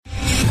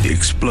the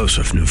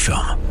explosive new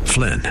film,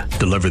 Flynn,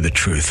 Deliver the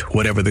Truth,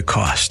 Whatever the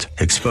Cost,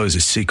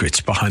 exposes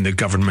secrets behind the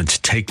government's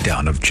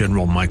takedown of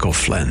General Michael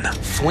Flynn.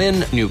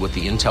 Flynn knew what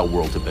the intel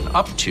world had been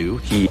up to.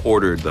 He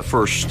ordered the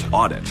first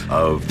audit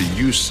of the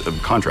use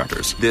of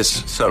contractors.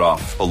 This set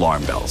off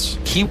alarm bells.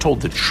 He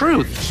told the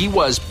truth. He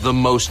was the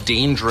most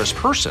dangerous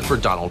person for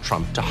Donald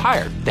Trump to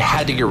hire. They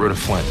had to get rid of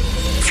Flynn.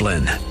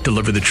 Flynn,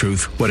 Deliver the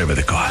Truth, Whatever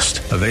the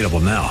Cost. Available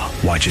now.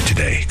 Watch it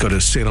today. Go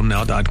to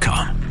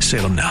salemnow.com.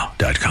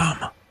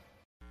 salemnow.com.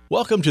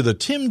 Welcome to the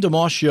Tim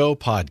DeMoss Show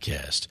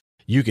podcast.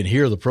 You can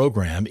hear the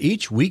program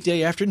each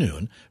weekday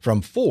afternoon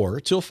from 4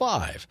 till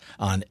 5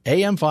 on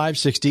AM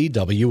 560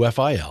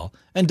 WFIL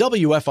and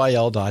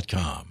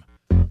WFIL.com.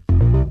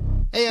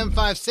 AM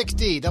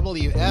 560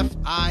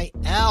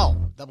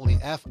 WFIL,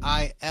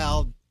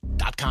 WFIL.com.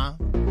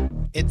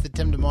 It's the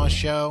Tim DeMoss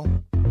Show.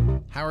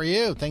 How are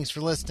you? Thanks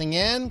for listening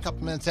in. A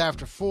couple minutes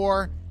after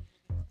 4.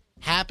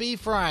 Happy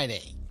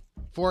Friday.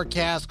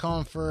 Forecast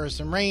calling for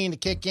some rain to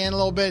kick in a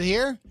little bit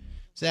here.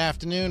 This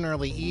afternoon,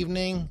 early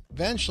evening,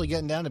 eventually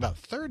getting down to about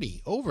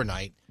 30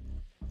 overnight.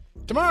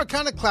 Tomorrow,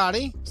 kind of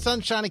cloudy.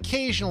 Sunshine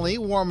occasionally,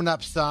 warming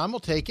up some. We'll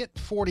take it.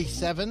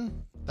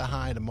 47, the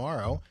high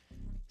tomorrow.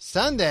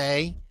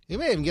 Sunday, we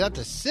may even get up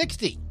to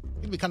 60.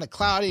 It'll be kind of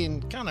cloudy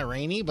and kind of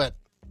rainy, but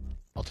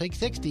I'll take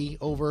 60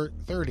 over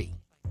 30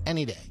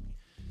 any day.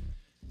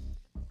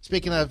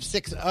 Speaking of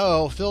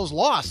 6-0, Phil's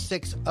lost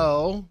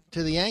 6-0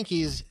 to the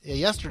Yankees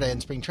yesterday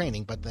in spring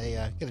training, but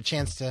they get a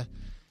chance to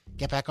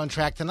get back on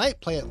track tonight,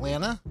 play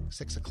Atlanta,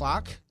 6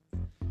 o'clock.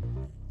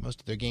 Most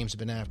of their games have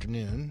been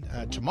afternoon.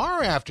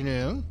 Tomorrow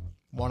afternoon,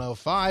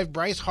 1:05,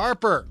 Bryce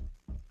Harper.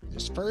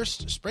 His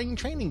first spring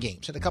training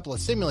games. Had a couple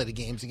of simulated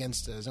games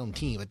against his own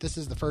team, but this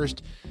is the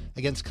first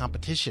against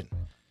competition.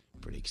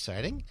 Pretty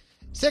exciting.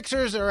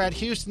 Sixers are at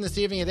Houston this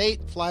evening at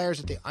 8.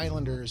 Flyers at the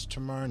Islanders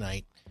tomorrow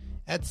night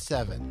at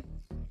 7.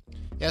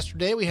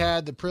 Yesterday, we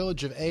had the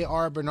privilege of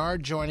A.R.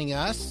 Bernard joining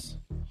us.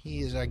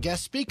 He is our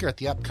guest speaker at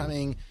the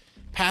upcoming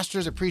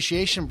Pastor's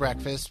Appreciation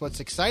Breakfast.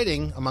 What's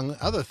exciting, among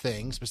other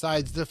things,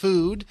 besides the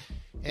food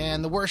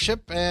and the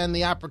worship and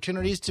the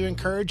opportunities to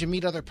encourage and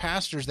meet other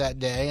pastors that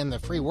day and the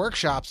free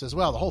workshops as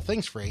well, the whole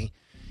thing's free,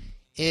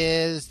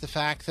 is the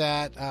fact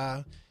that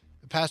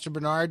Pastor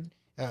Bernard,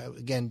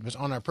 again, was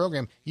on our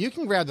program. You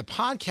can grab the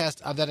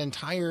podcast of that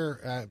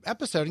entire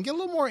episode and get a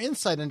little more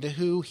insight into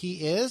who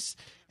he is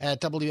at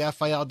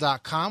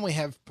WFIL.com. We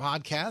have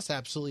podcasts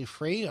absolutely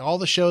free, all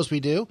the shows we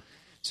do.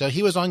 So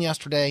he was on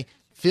yesterday.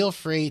 Feel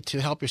free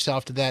to help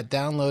yourself to that,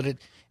 download it,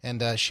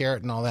 and share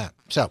it and all that.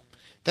 So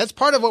that's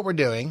part of what we're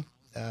doing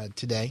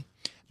today.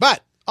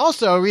 But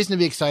also a reason to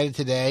be excited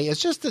today is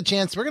just the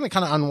chance we're going to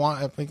kind of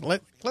unwind,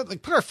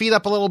 put our feet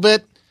up a little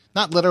bit.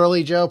 Not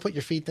literally, Joe. Put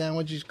your feet down.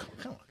 Would you?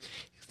 Come on.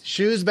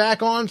 Shoes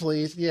back on,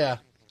 please. Yeah.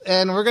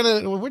 And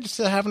we're just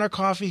having our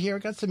coffee here.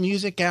 We got some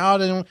music out,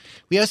 and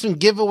we have some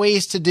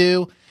giveaways to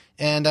do.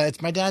 And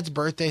it's my dad's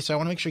birthday, so I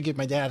want to make sure I give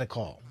my dad a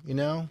call. You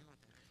know,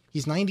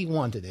 he's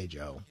 91 today,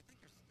 Joe.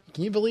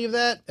 Can you believe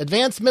that?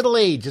 Advanced middle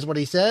age is what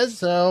he says.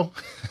 So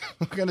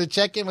we're going to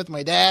check in with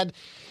my dad,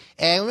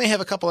 and we may have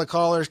a couple of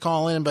callers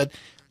call in, but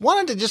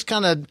wanted to just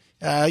kind of,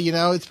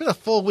 it's been a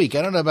full week.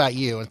 I don't know about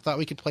you. I thought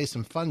we could play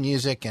some fun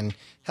music and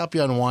help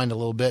you unwind a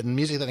little bit, and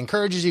music that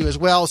encourages you as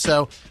well.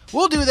 So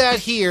we'll do that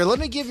here. Let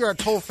me give you our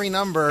toll-free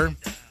number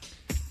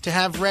to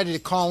have ready to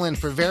call in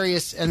for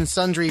various and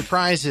sundry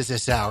prizes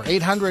this hour.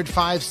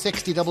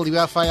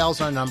 800-560-WFIL is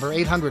our number,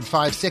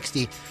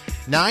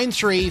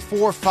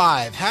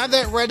 800-560-9345. Have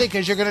that ready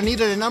because you're going to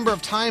need it a number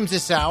of times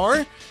this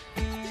hour.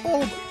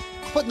 We'll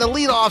put in the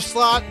leadoff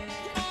slot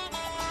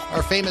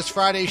our famous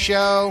Friday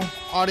show,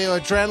 Audio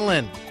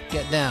Adrenaline.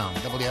 Get down,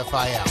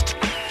 WFIL.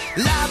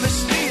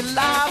 Lavishly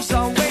lives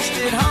are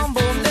wasted,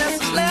 humbleness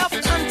is left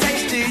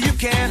untasted. You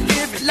can't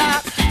live your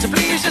life to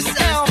please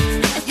yourself,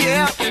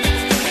 yeah.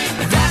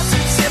 That's a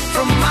tip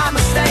from my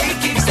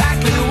mistake,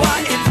 exactly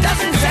what it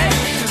doesn't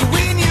take to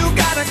win. You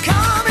gotta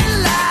come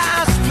in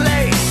last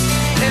place,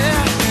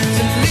 yeah.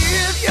 To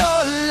live your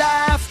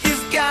life,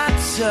 you've got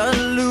to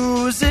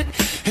lose it,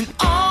 and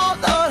all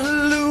the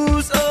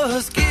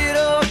losers get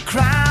a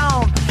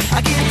crown.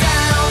 I get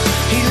down,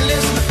 he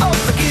lifts me up,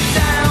 I get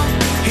down,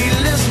 he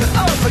lifts me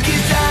up, I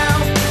get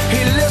down, he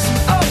lifts me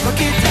up, I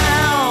get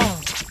down.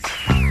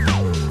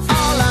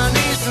 All I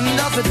need is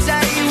another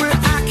day where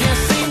I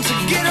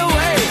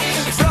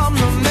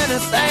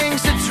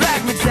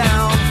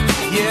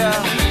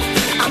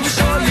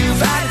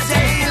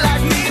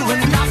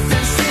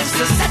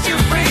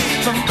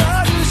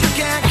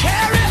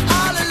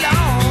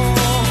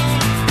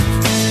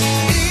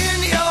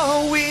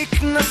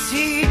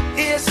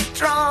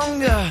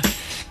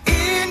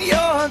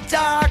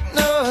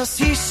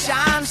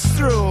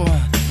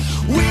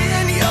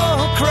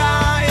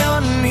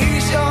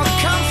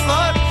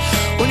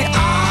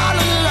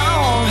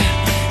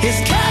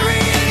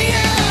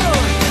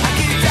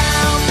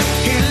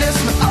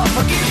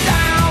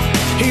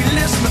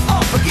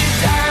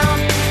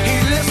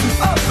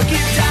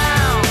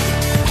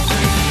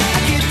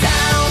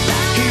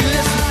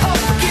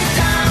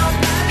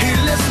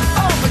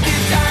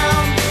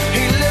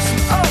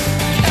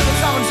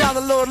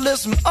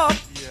listen up.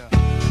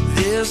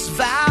 This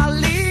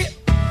valley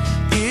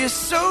is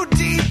so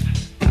deep,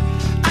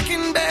 I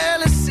can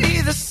barely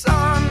see the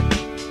sun.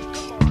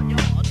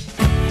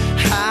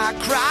 I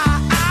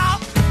cry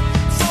out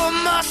for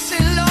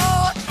mercy,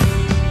 Lord,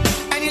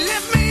 and you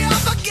lift me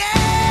up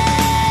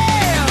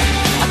again.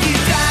 I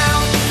get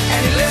down,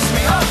 and he lifts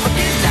me up. I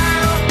get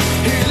down,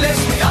 he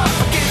lifts me up.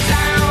 I get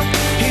down,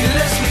 he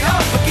lifts me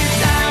up. I get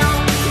down,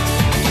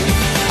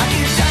 I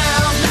get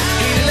down,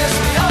 he lifts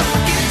me up. I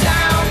get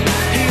down,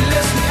 he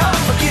lifts me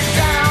up. I get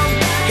down,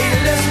 he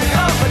lifts me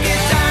up. I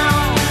get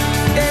down,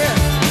 yeah,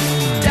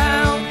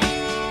 down.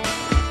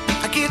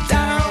 I get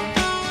down,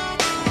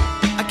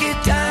 I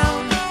get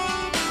down,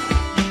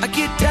 I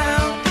get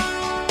down,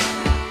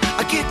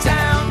 I get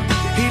down.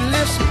 He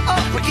lifts me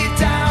up. I get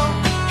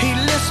down, he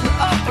lifts me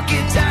up. I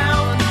get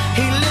down,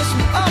 he lifts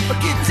me up. I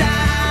get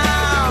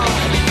down,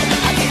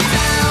 I get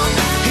down,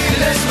 he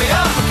lifts me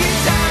up. I get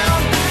down,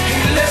 he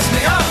lifts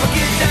me up. I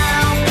get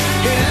down,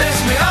 he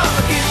lifts me up. I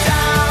get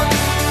down,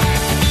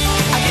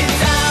 I get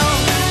down,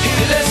 he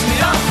lifts me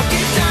up. I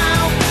get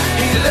down,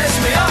 he lifts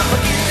me up. I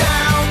get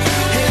down,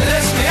 he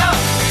lifts me up.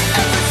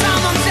 Every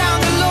time I'm down,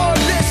 the Lord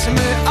lifts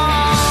me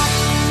up.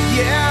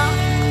 Yeah.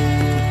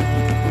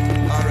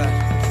 All right.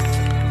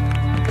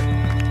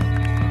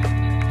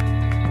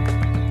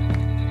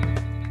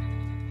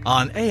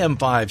 On AM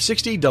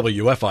 560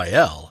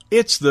 WFIL,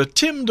 it's the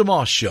Tim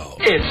DeMoss Show.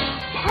 It's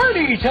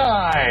party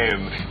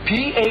time!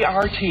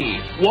 P-A-R-T.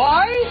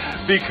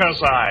 Why?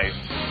 Because I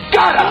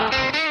gotta!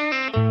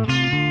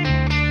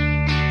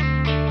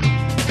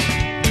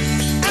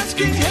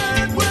 Asking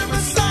Herod where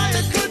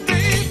Messiah could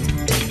be.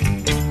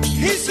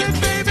 He said,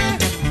 baby,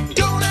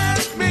 don't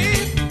ask me.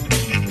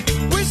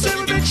 We said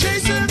we've been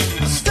chasing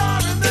a star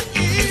in the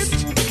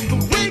east,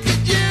 but we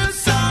could use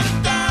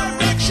some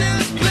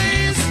directions,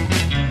 please.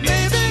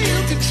 Maybe you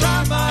can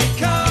try my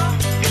car.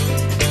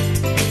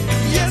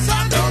 Yes,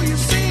 I know you've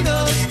seen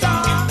a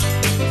star.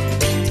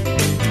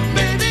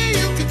 Maybe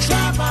you can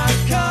try my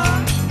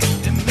car,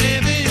 and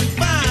maybe in 5-2.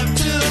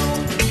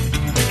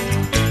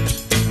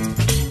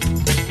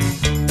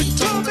 They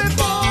told me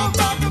more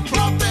about the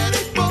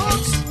prophetic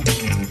books,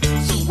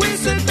 so we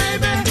said,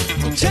 baby,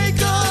 we'll take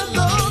a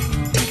look.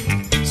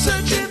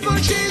 Searching for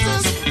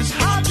Jesus is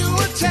hard to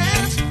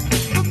attend,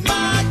 but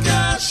my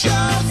God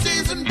sure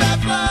sees in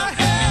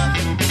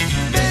Bethlehem.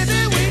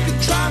 Maybe we can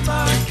try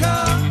my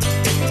car,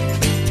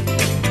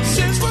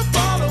 since we're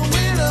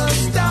following a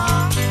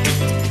star.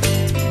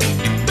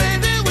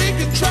 Maybe we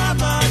can try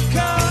my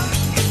car.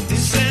 He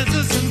sends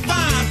us in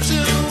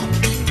 5-2.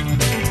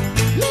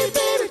 Lead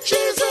me to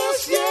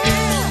Jesus, yeah.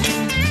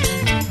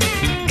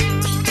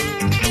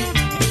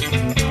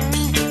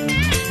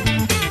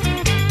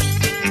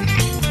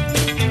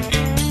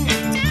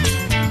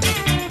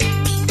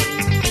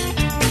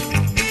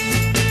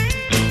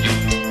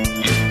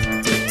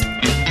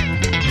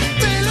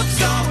 Philip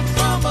saw it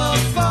from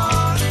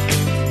afar,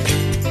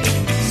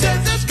 says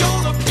there's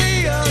gonna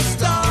be a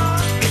star.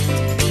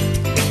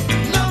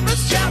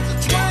 Numbers chapter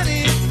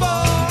 24,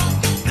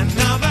 and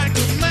now back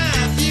to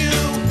Matthew.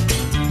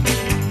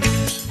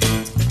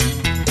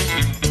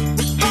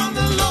 From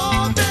the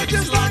Lord, they're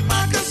just like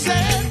Micah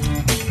said.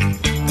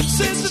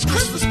 Since it's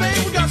Christmas,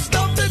 babe, we got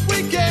stuff that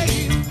we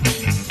gave.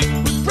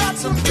 We brought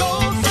some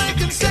gold,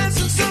 frankincense,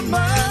 and some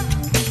myrrh.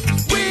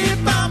 We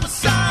found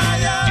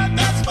Messiah,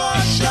 that's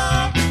for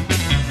sure.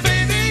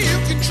 Baby, you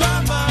can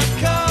try my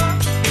car,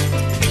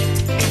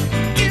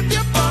 if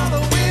you're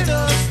following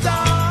a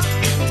star.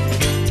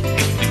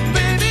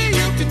 Baby,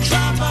 you can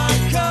try my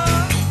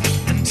car,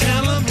 and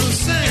tell them who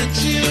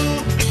sent you.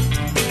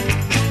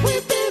 We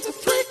be the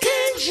Three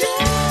Kings,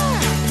 yeah.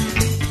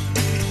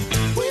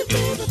 We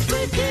be the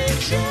Three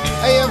Kings,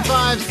 yeah. AM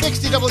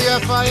 560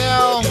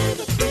 WFIL.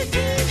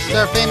 It's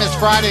their famous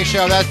Friday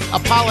show. That's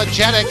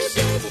Apologetics.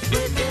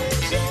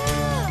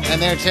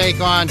 And their take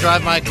on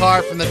Drive My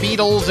Car from the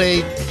Beatles.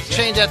 They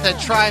changed that to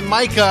Try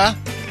Micah.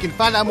 You can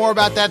find out more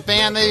about that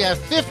band. They have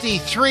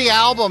 53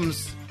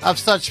 albums of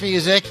such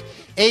music.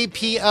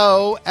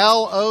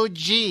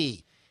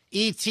 APOLOGETIX.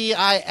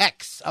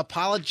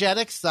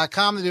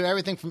 Apologetics.com. They do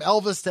everything from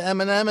Elvis to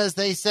Eminem, as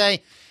they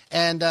say.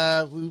 And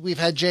we've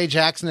had Jay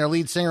Jackson, their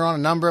lead singer, on a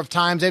number of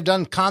times. They've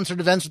done concert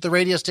events with the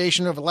radio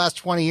station over the last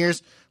 20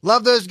 years.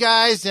 Love those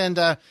guys, and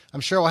I'm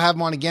sure we'll have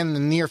them on again in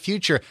the near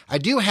future. I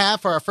do have,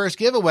 for our first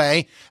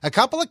giveaway, a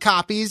couple of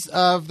copies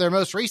of their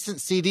most recent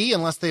CD,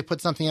 unless they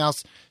put something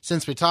else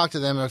since we talked to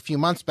them a few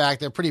months back.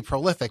 They're pretty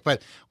prolific.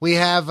 But we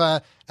have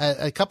a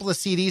couple of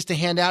CDs to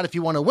hand out. If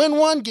you want to win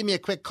one, give me a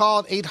quick call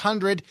at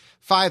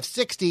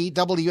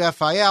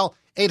 800-560-WFIL,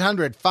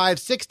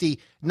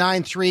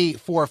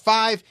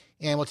 800-560-9345.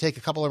 And we'll take a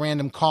couple of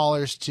random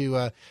callers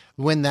to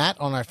win that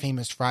on our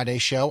famous Friday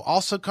show.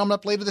 Also coming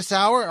up later this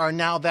hour, our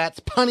Now That's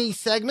Punny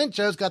segment.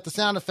 Joe's got the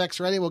sound effects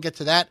ready. We'll get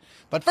to that.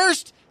 But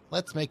first,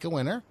 let's make a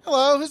winner.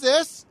 Hello, who's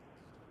this?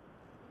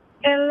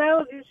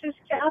 Hello, this is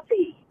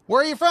Kathy.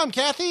 Where are you from,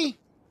 Kathy?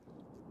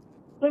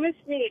 Plymouth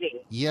Meeting.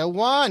 You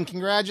won.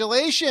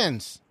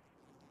 Congratulations.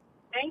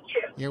 Thank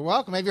you. You're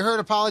welcome. Have you heard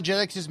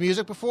Apologetics'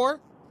 music before?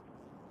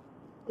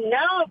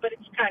 No, but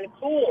it's kind of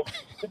cool.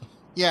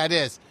 Yeah, it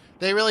is.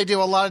 They really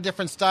do a lot of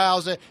different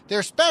styles.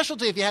 Their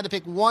specialty, if you had to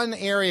pick one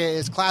area,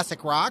 is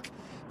classic rock,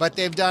 but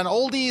they've done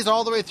oldies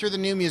all the way through the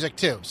new music,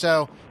 too.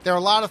 So they're a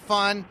lot of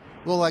fun.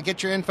 We'll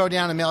get your info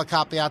down and mail a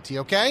copy out to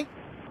you, okay?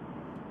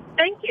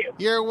 Thank you.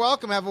 You're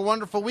welcome. Have a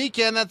wonderful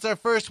weekend. That's our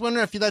first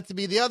winner. If you'd like to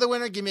be the other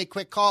winner, give me a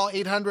quick call,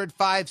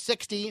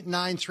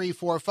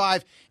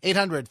 800-560-9345,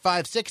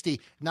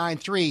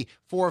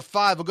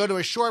 800-560-9345. We'll go to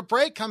a short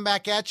break, come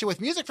back at you with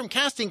music from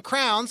Casting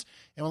Crowns,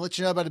 and we'll let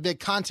you know about a big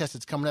contest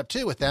that's coming up,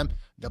 too, with them,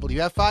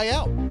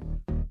 WFIL.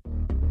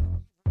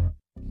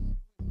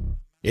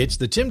 It's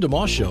the Tim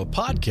DeMoss Show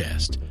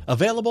podcast,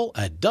 available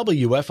at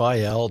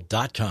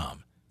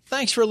WFIL.com.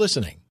 Thanks for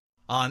listening.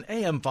 On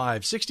AM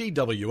 560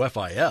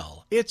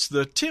 WFIL, it's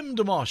the Tim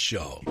DeMoss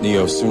Show.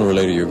 Neo, sooner or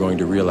later you're going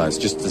to realize,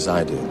 just as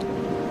I did,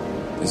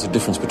 there's a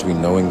difference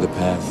between knowing the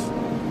path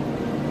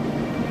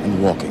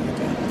and walking the path.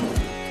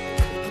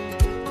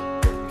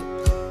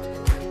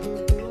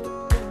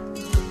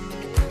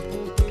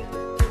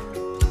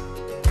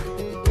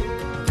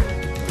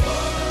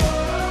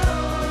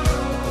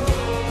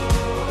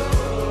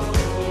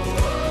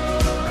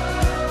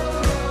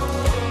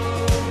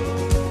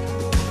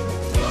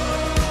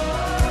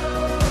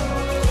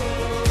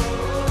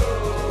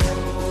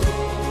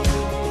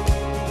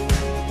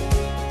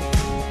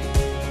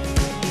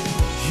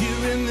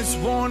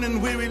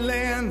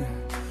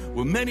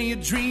 Many a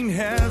dream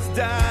has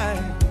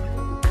died,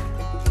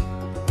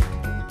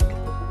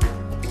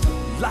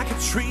 like a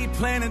tree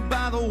planted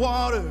by the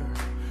water,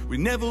 we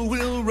never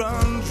will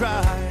run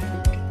dry.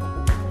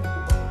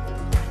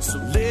 So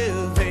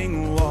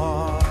living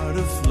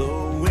water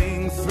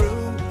flowing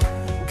through,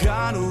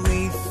 God,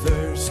 we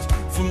thirst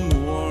for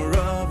more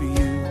of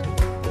you.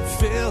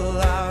 Fill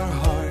our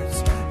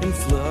hearts and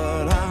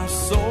flood our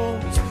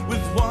souls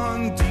with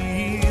one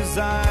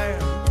desire,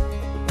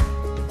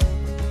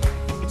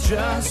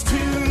 just to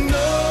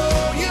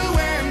know you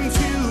and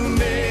to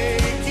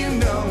make you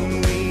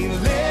known. We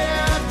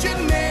lift your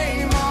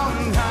name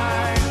on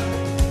high.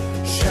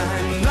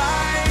 Shine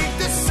like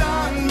the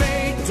sun,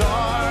 make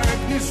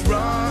darkness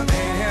run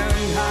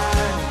and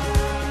hide.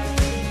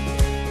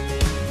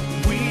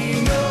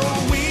 We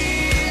know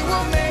we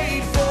were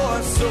made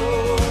for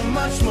so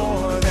much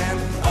more than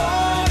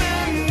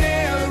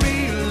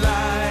ordinary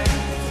life.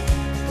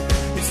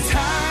 It's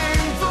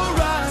time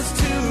for us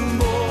to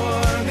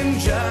more than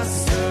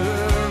just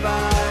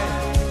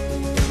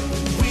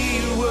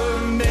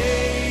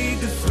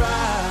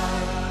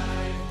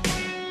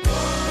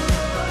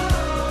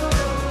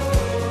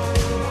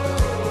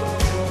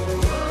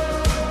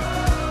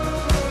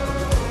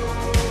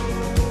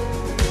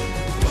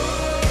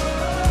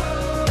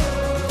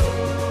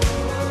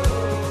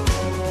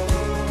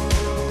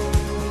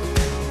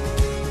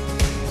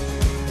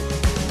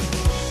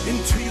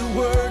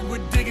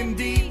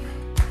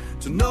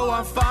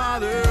our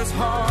Father's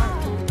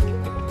heart.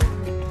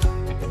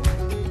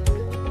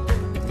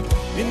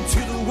 Into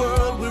the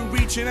world we're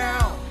reaching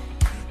out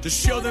to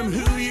show them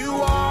who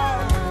you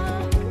are.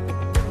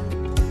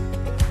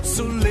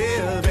 So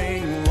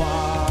living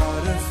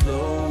water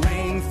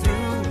flowing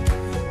through,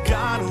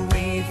 God,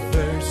 we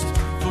thirst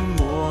for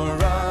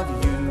more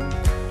of you.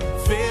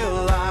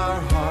 Fill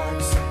our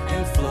hearts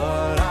and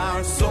flood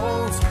our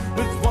souls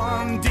with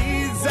one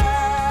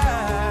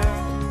desire,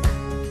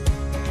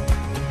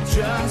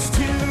 just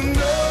to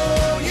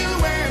know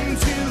you and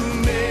to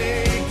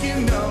make you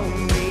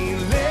known. We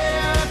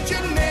lift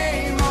your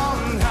name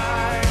on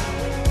high.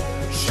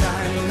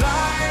 Shine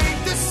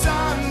like the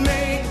sun,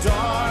 make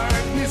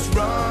darkness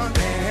run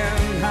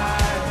and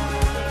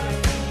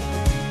hide.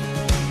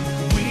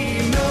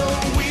 We know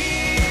we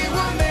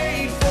were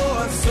made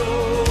for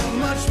so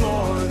much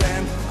more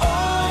than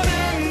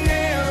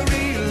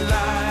ordinary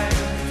life.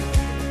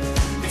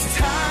 It's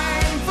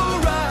time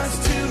for us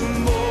to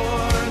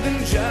more than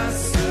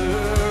just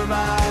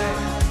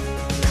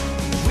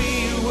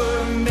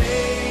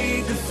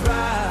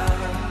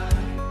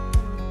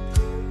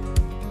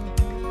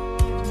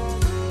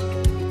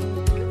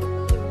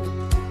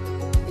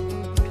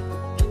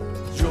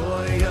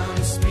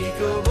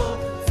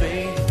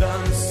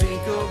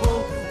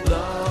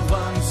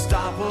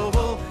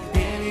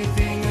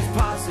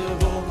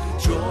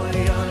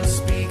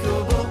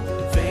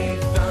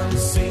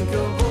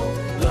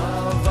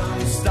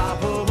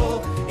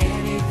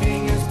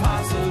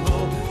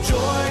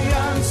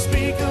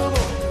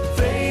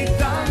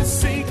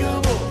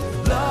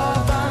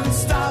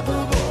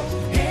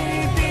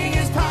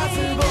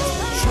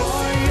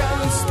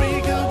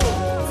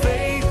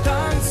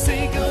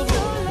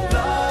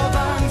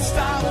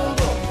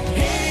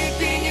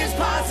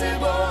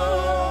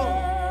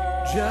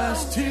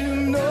just to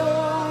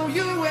know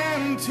you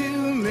and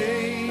to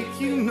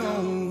make you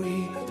known.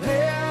 We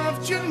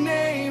lift your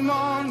name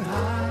on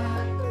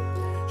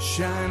high.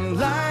 Shine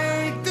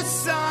like the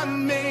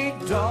sun,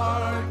 make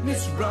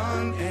darkness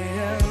run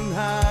and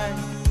hide.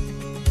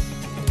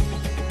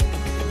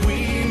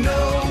 We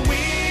know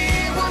we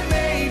were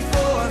made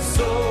for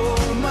so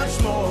much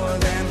more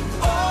than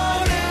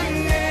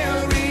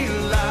ordinary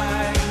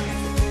life.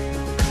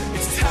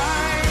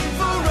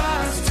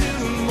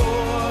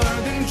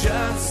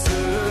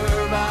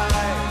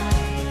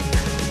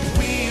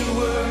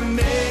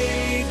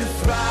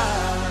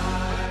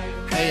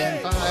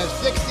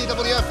 AM560,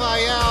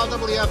 WFIL,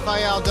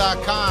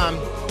 WFIL.com.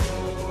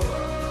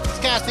 It's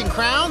Casting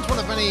Crowns, one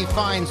of many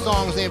fine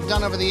songs they have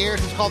done over the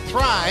years. It's called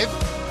Thrive.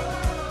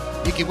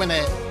 You could win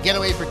a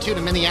getaway for two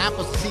to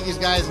Minneapolis to see these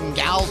guys and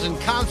gals in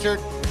concert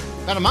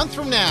about a month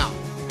from now.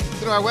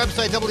 Go to our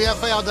website,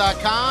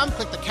 WFIL.com,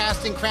 click the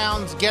Casting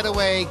Crowns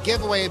Getaway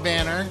Giveaway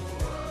banner,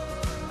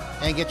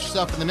 and get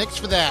yourself in the mix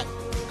for that.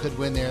 You could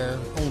win their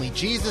Only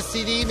Jesus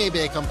CD, maybe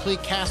a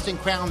complete Casting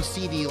Crowns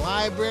CD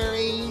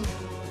library,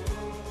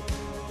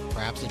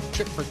 perhaps a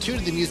trip for two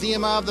to the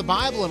Museum of the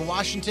Bible in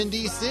Washington,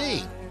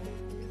 D.C.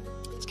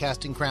 It's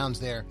Casting Crowns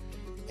there,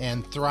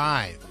 and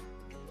Thrive.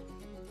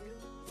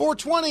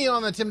 420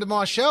 on the Tim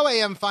DeMoss Show,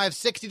 AM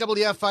 560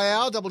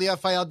 WFIL,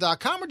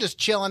 WFIL.com. We're just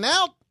chilling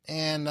out.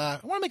 And I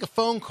want to make a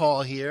phone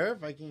call here,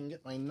 if I can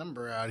get my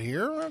number out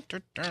here.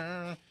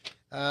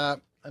 I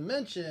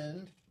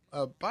mentioned,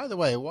 by the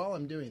way, while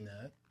I'm doing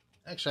that,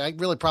 actually, I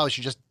really probably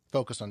should just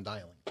focus on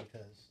dialing,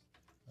 because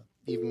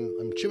even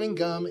I'm chewing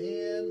gum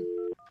and...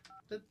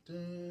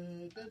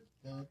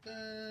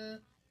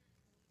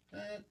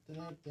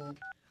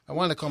 I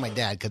wanted to call my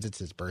dad because it's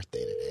his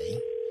birthday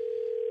today.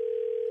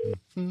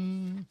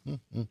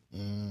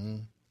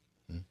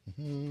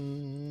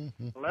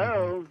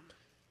 Hello.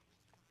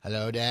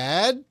 Hello,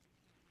 Dad.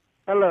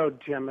 Hello,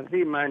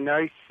 Timothy, my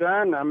nice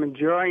son. I'm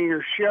enjoying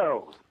your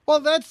show. Well,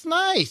 that's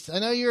nice. I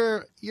know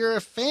you're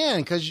a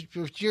fan because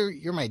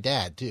you're my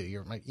dad too.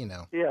 You're my,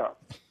 Yeah.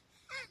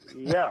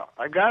 Yeah,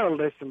 I gotta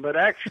listen, but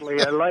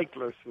actually I like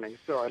listening,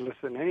 so I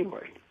listen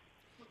anyway.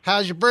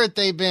 How's your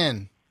birthday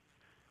been?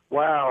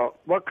 Wow.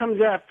 What comes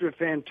after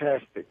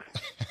fantastic?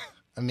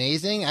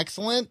 Amazing,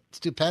 excellent,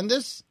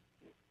 stupendous?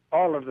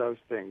 All of those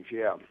things,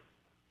 yeah.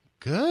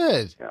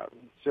 Good. Yeah.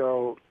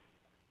 So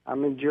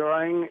I'm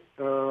enjoying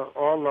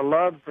all the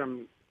love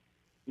from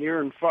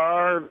near and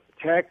far,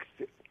 text,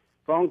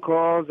 phone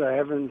calls. I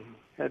haven't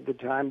had the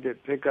time to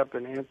pick up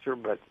and answer,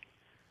 but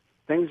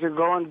things are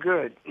going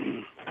good.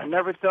 I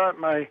never thought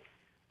my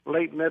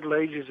late middle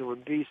ages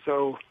would be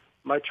so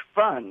much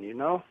fun,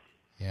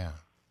 Yeah.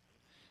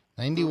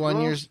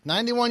 91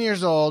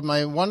 years old,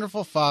 my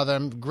wonderful father.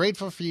 I'm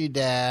grateful for you,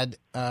 Dad.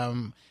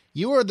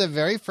 You were the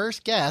very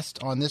first guest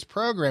on this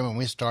program when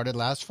we started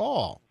last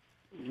fall.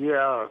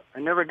 Yeah, I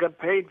never got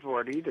paid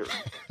for it either.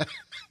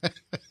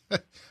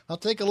 I'll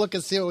take a look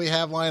and see what we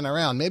have lying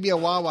around. Maybe a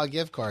Wawa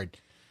gift card.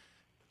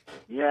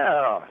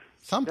 Yeah.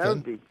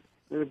 Something.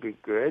 That would be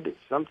good. It's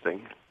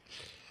something.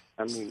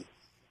 I mean,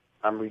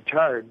 I'm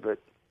retired, but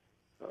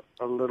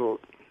a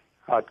little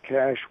hot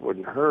cash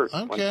wouldn't hurt.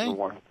 Okay. Once in a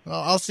while. Well,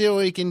 I'll see what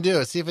we can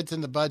do. See if it's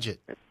in the budget.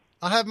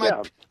 I'll have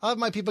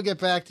my people get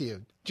back to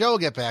you. Joe will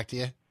get back to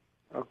you.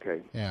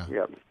 Okay. Yeah.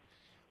 Yep.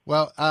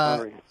 Well,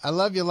 I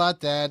love you a lot,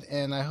 Dad,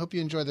 and I hope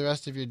you enjoy the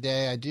rest of your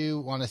day. I do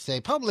want to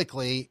say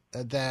publicly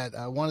that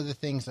one of the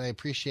things I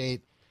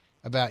appreciate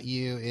about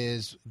you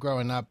is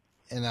growing up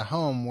in a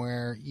home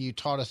where you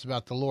taught us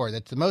about the Lord.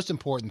 That's the most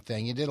important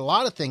thing. You did a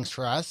lot of things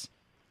for us,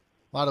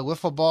 a lot of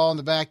wiffle ball in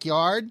the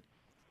backyard.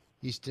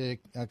 You used to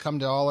come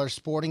to all our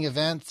sporting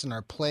events and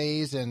our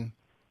plays and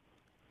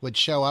would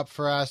show up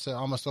for us. It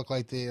almost looked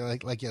like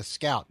like a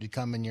scout. You'd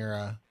come in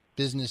your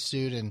business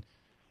suit and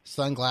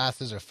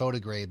sunglasses or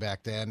photogray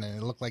back then, and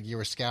it looked like you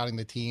were scouting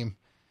the team,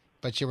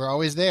 but you were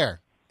always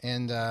there.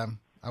 And I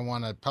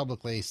want to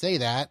publicly say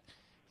that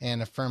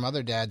and affirm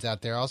other dads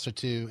out there also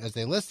to, as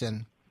they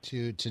listen,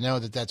 to know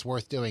that that's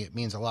worth doing. It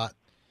means a lot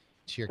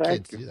to your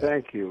kids.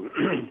 Thank you.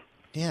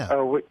 Yeah.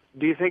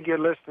 Do you think your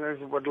listeners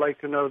would like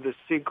to know the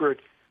secret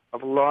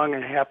of a long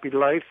and happy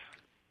life?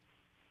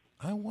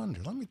 I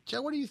wonder.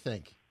 Joe, what do you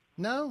think?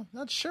 No?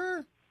 Not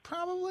sure?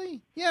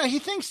 Probably. Yeah, he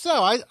thinks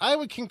so. I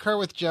would concur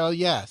with Joe.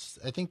 Yes,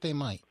 I think they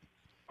might.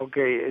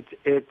 Okay,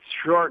 it's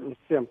short and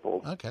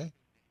simple. Okay.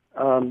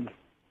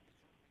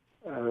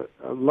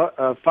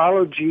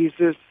 Follow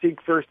Jesus.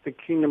 Seek first the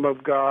kingdom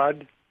of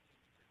God.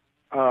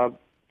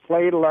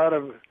 Play a lot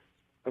of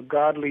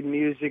godly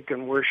music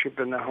and worship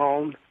in the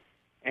home,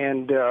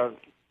 and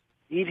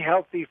eat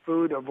healthy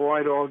food.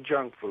 Avoid all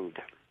junk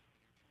food.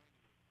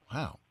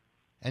 Wow.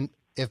 And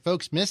if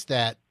folks missed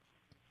that,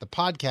 the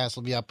podcast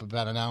will be up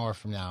about an hour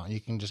from now, and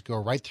you can just go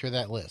right through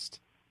that list.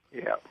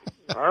 Yeah.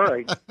 All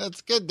right.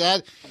 That's good,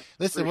 Dad.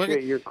 Listen,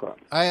 appreciate your call.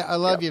 I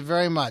love you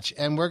very much,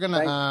 and we're going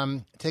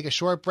to take a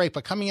short break.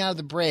 But coming out of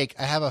the break,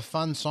 I have a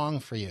fun song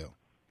for you.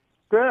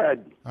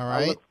 Good. All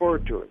right. I look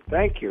forward to it.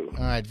 Thank you.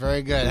 All right.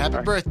 Very good.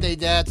 Happy birthday,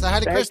 Dad. Say hi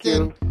to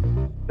Kristen.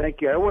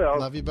 Thank you. I will.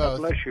 Love you both.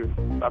 God bless you.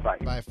 Bye-bye.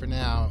 Bye for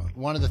now.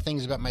 One of the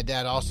things about my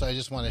dad also I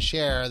just want to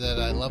share that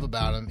I love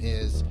about him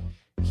is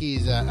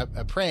he's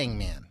a praying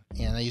man.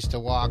 And I used to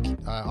walk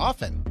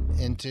often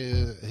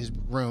into his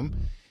room,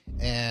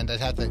 and I'd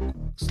have to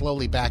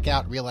slowly back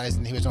out,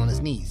 realizing he was on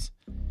his knees,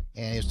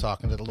 and he was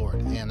talking to the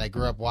Lord. And I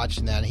grew up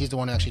watching that, and he's the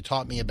one who actually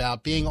taught me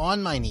about being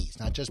on my knees,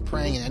 not just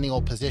praying in any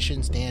old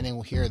position, standing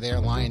here or there,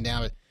 lying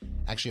down, but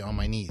actually on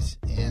my knees.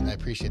 And I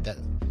appreciate that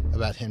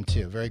about him,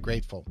 too. Very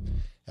grateful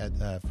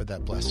for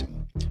that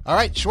blessing. All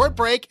right, short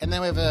break, and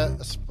then we have a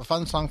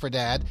fun song for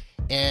Dad.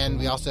 And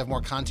we also have more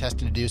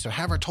contesting to do. So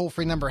have our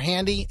toll-free number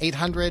handy,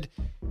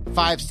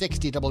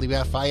 560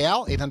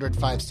 WFIL,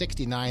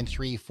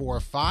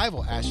 800-560-9345.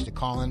 We'll ask you to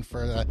call in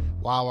for the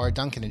Wow Hour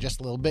Duncan in just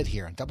a little bit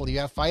here on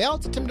WFIL.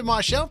 It's the Tim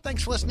DeMoss Show.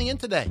 Thanks for listening in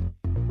today.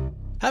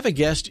 Have a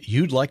guest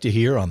you'd like to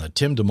hear on the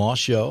Tim DeMoss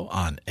Show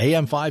on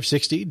AM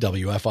 560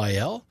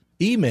 WFIL?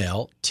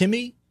 Email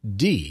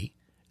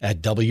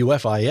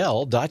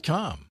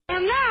timmyd@wfil.com.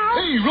 And now...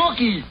 Hey,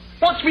 Rocky,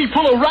 watch me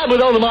pull a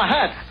rabbit out of my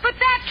hat. But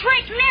that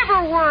trick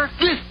never worked.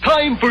 This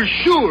time for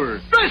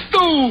sure.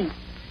 Presto!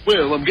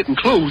 Well, I'm getting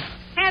close.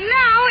 And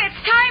now it's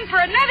time for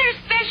another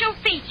special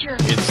feature.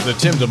 It's the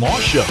Tim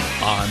DeMoss Show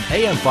on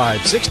AM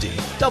 560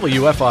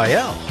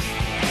 WFIL.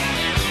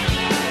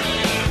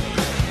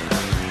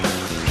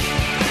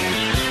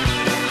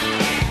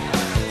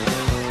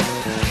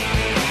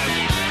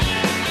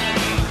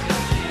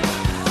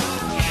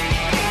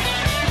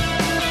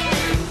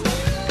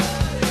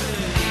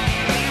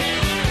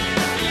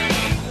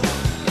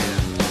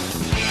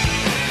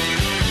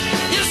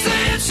 You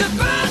say it's your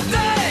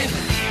birthday.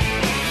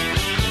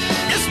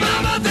 It's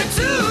my birthday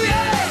too,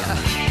 yeah.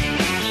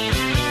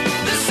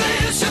 They say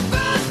it's your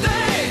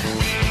birthday.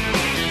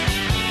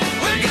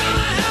 We're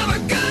gonna have a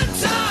good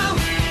time.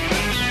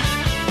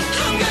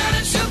 I'm glad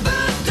it's your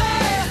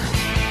birthday.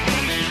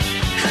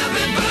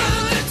 Happy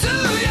birthday to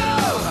you.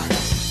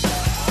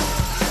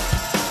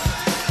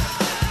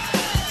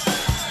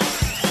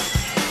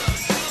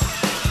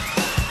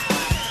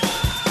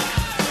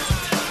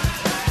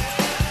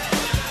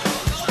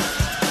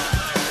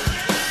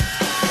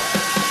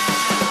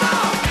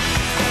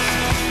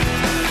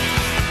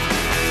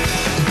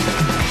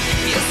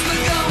 Yes,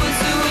 we're going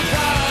to a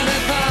party,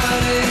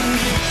 party.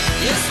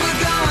 Yes, we're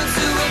going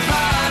to a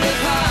party,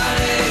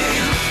 party.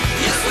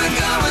 Yes, we're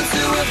going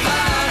to a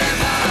party,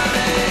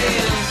 party.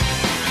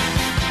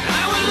 I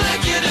would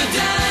like you to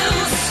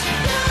dance.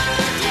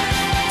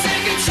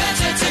 Take a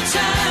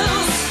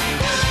cha-cha-cha-chance.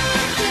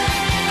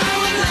 I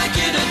would like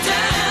you to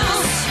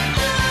dance. Oh,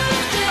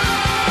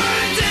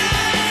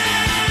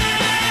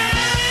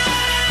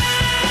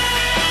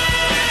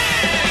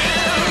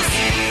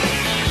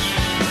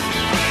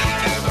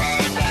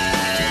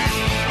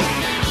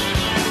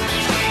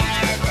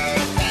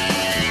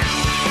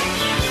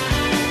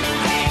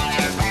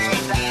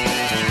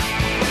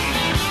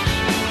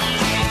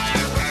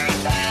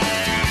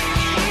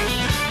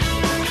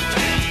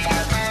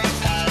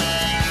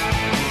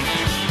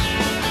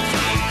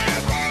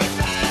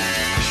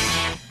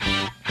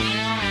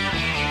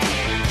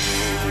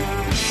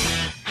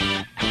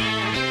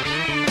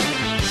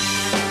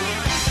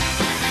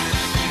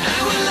 I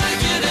would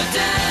like you to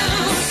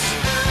dance.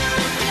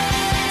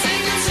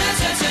 Take a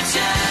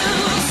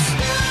cha-cha-cha-chance.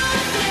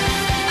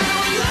 I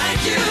would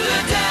like you to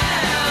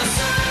dance.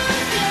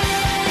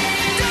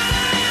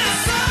 Dance,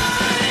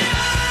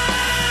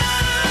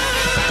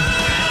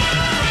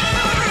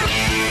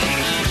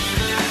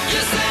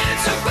 you say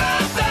it's your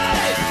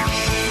birthday.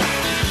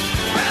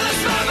 Well,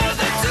 it's my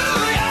birthday too,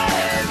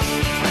 yeah.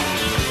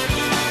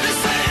 They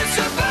say it's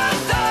your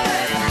birthday.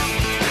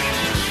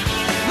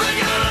 We're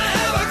gonna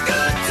have a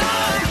good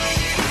time.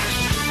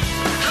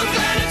 I'm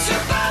glad it's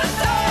your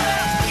birthday.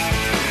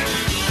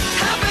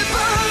 Happy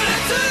birthday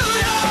to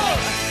you.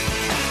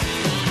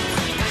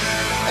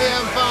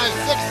 AM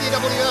 560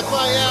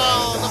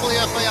 WFIL,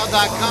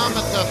 WFIL.com.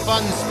 It's a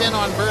fun spin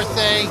on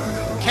birthday.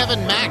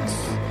 Kevin Max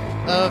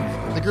of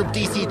the group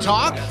DC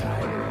Talk.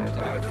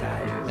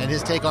 And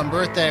his take on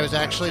birthday, I was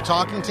actually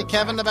talking to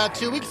Kevin about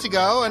 2 weeks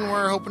ago, and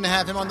we're hoping to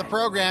have him on the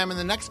program in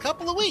the next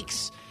couple of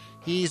weeks.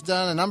 He's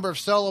done a number of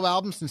solo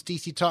albums since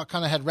DC Talk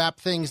kind of had wrapped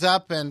things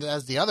up, and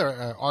as the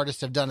other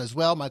artists have done as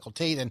well. Michael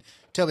Tate and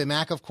Toby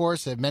Mac, of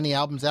course, have many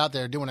albums out.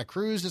 They're doing a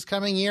cruise this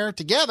coming year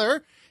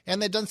together,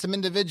 and they've done some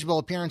individual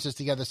appearances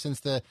together since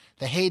the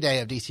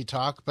heyday of DC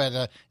Talk. But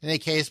in any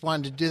case,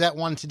 wanted to do that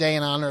one today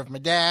in honor of my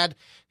dad,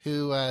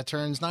 who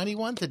turns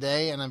 91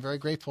 today, and I'm very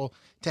grateful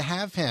to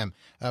have him.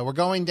 We're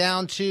going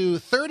down to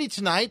 30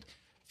 tonight.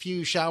 A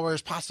few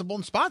showers possible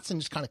in spots, and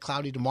just kind of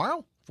cloudy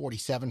tomorrow.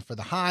 47 for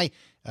the high.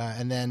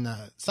 And then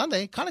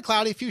Sunday, kind of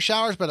cloudy, a few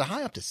showers, but a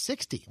high up to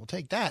 60. We'll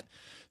take that.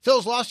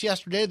 Phils lost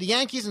yesterday. The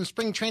Yankees in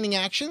spring training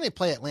action. They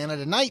play Atlanta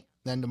tonight.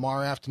 Then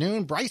tomorrow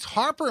afternoon, Bryce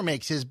Harper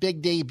makes his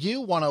big debut,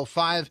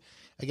 105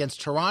 against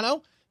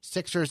Toronto.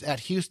 Sixers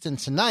at Houston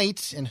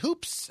tonight in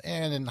hoops.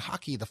 And in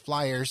hockey, the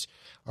Flyers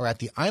are at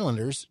the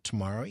Islanders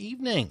tomorrow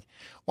evening.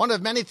 One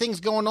of many things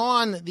going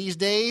on these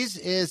days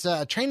is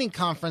a training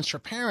conference for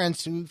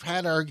parents. We've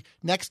had our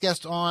next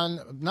guest on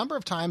a number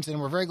of times,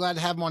 and we're very glad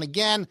to have him on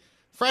again.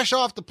 Fresh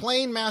off the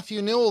plane,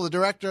 Matthew Newell, the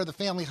director of the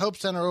Family Hope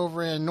Center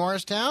over in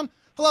Norristown.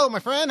 Hello, my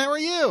friend. How are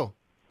you?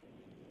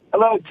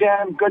 Hello,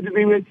 Tim. Good to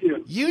be with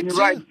you. You're too.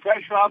 Right,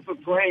 fresh off a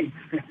plane.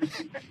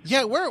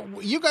 Yeah,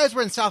 you guys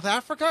were in South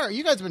Africa? Or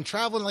you guys have been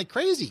traveling like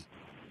crazy?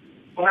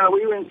 Well,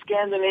 we were in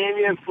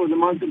Scandinavia for the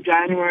month of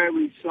January.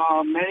 We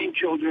saw many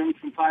children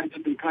from 5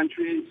 different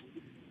countries.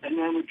 And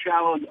then we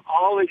traveled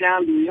all the way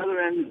down to the other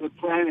end of the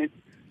planet,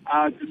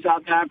 to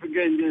South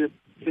Africa, and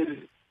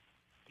did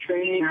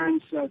training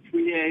for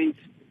 3 days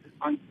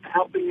on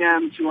helping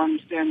them to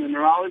understand the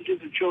neurology of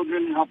the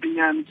children, helping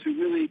them to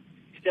really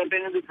step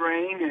into the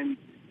brain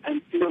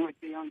and feel like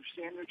they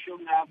understand their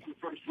children out for the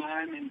first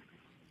time and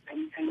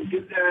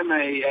give them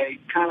a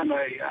kind of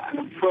an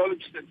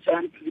approach that's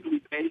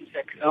scientifically based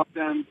that could help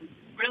them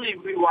really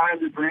rewire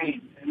the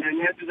brain. And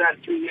then after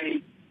that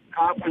 3-day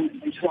conference,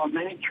 we saw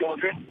many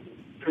children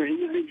for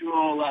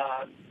individual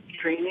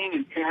training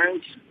and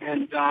parents,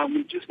 and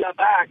we just got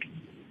back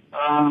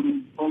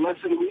less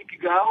than a week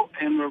ago,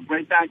 and we're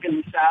right back in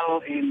the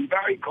saddle in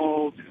very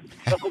cold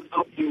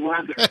Philadelphia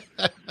weather.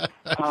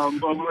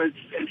 But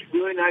it's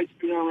really nice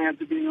being only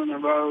after being on the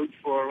road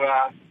for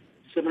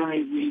 7 or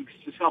 8 weeks,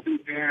 just helping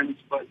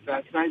parents. But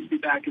it's nice to be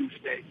back in the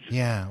States.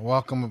 Yeah,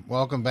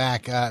 welcome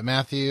back,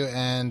 Matthew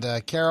and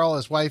Carol,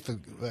 his wife,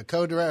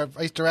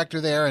 vice director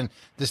there, and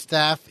the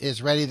staff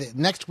is ready.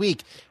 Next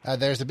week,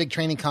 there's a big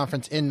training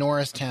conference in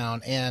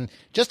Norristown, and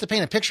just to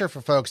paint a picture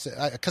for folks,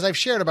 because I've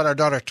shared about our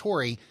daughter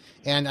Tori,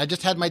 and I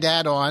just had my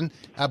dad on,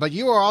 but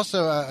you are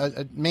also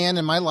a man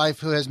in my life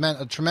who has meant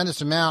a tremendous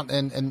amount,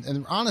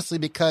 and honestly,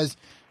 because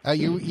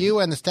you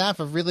and the staff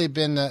have really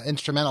been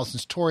instrumental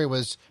since Tori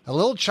was a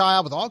little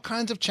child with all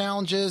kinds of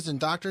challenges, and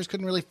doctors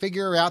couldn't really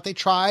figure her out. They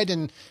tried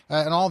and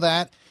all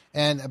that,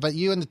 but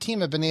you and the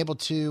team have been able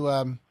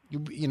to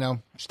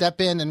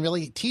step in and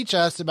really teach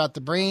us about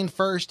the brain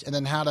first, and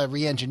then how to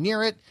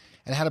re-engineer it,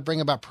 and how to bring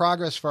about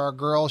progress for our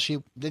girl.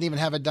 She didn't even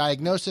have a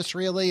diagnosis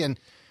really, and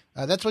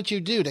that's what you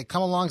do, to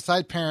come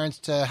alongside parents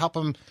to help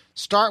them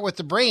start with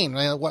the brain.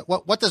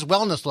 What does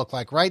wellness look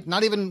like, right?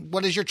 Not even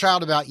what is your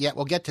child about yet.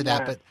 We'll get to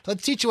that, but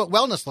let's teach you what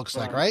wellness looks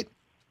like, right?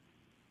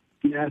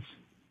 Yes.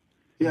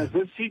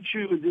 Let's teach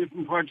you the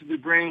different parts of the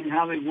brain,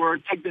 how they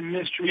work, take the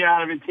mystery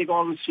out of it, take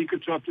all the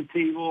secrets off the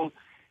table,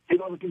 take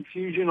all the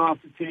confusion off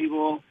the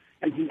table.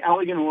 It's an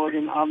elegant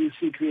organ,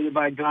 obviously created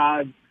by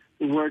God,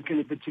 to work in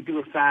a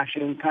particular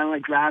fashion, kind of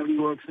like gravity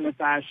works in a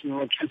fashion,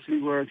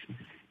 electricity works.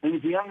 And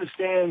if you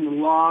understand the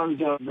laws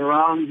of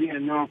neurology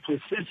and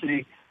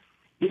neuroplasticity,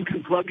 you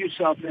can plug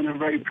yourself in a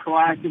very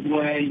proactive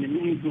way, in a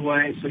meaningful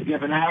way. So if you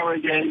have an hour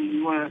a day,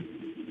 you want to,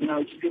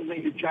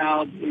 stimulate your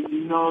child,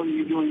 you know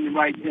you're doing the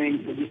right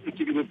thing for this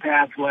particular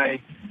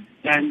pathway.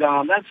 And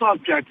that's our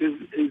objective,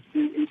 is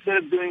to, instead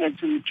of doing it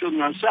to the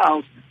children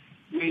ourselves,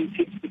 we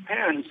teach the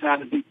parents how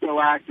to be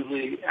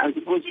proactively as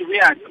opposed to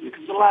reactive,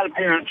 because a lot of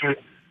parents are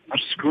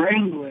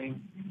scrambling.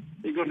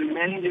 They go to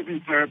many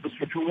different therapists,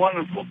 which are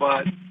wonderful,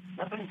 but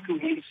nothing's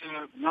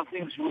cohesive.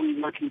 Nothing's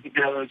really working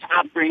together. It's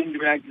not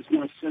brain-directed. It's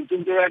more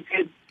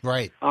symptom-directed.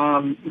 Right.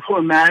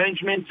 For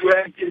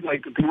management-directed,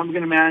 like, how are we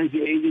going to manage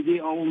the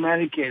ADD? Oh, we'll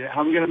medicate it.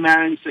 How are we going to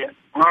manage the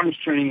arms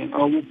turning in?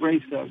 Oh, we'll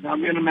brace those. How are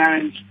we going to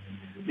manage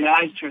the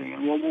eyes turning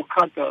in? Well, we'll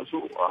cut those.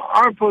 So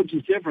our approach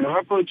is different. Our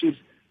approach is,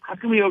 how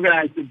can we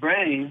organize the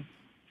brain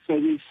so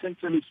these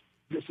symptoms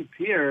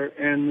disappear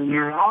and the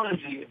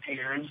neurology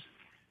appears?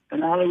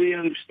 And how do we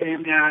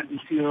understand that and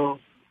feel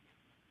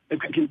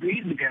like we can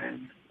breathe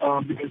again?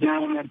 Because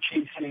now we're not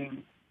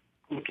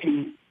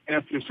looking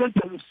after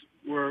symptoms.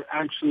 We're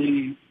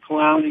actually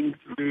plowing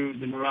through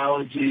the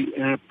neurology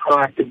in a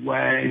proactive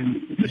way.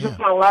 And there's just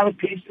a lot of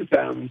pieces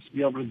to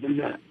be able to do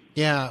that.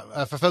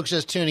 Yeah, for folks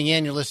just tuning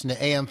in, you're listening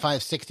to AM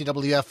 560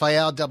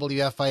 WFIL,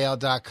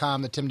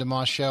 WFIL.com, the Tim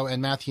DeMoss Show,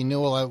 and Matthew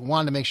Newell. I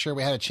wanted to make sure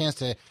we had a chance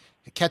to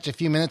catch a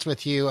few minutes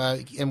with you.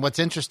 And what's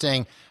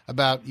interesting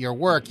about your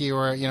work, you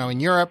were, in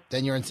Europe,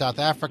 then you're in South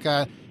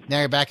Africa, now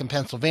you're back in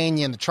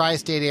Pennsylvania, in the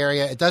tri-state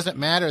area. It doesn't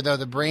matter, though,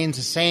 the brain's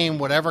the same,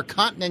 whatever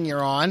continent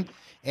you're on,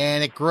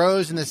 and it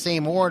grows in the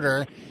same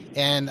order.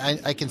 And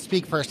I can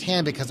speak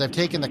firsthand because I've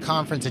taken the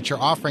conference that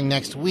you're offering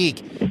next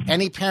week.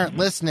 Any parent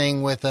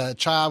listening with a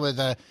child with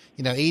ADD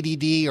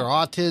or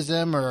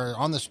autism or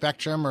on the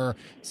spectrum or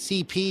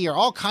CP or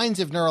all kinds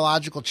of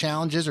neurological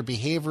challenges or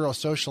behavioral,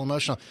 social,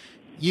 emotional,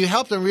 you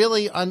help them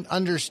really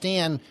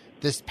understand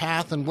this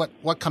path and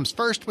what comes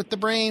first with the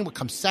brain, what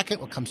comes second,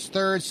 what comes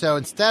third. So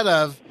instead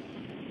of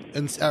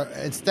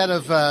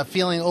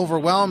feeling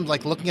overwhelmed,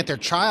 like looking at their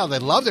child, they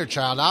love their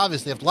child.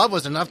 Obviously, if love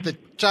was enough, the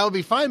child would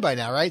be fine by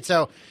now, right?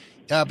 So,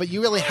 but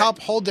you really help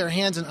hold their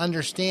hands and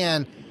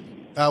understand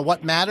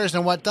what matters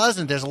and what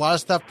doesn't. There's a lot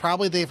of stuff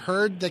probably they've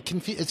heard that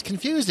it's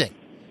confusing.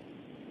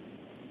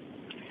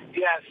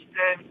 Yes,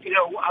 and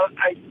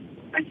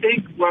I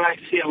think what I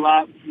see a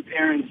lot from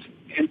parents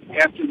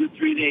after the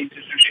 3 days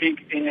is they're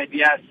shaking their head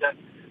yes. That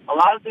a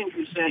lot of things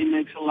you're saying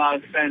makes a lot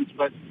of sense,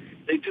 but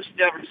they've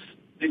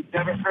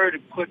never heard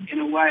it put in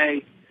a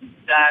way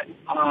that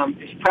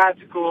is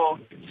practical,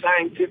 it's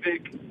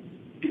scientific,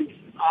 it's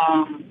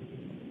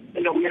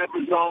we have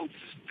results,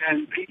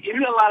 and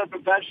even a lot of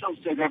professionals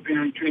take up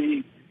here in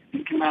training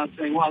and come out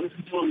saying, "Wow, this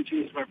has totally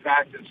changed my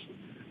practice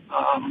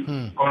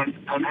on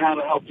how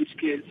to help these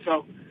kids."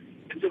 So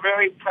it's a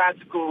very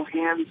practical,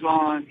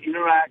 hands-on,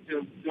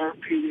 interactive,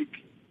 therapeutic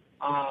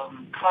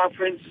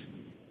conference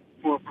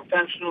for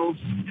professionals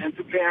and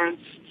for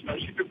parents,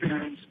 especially for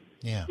parents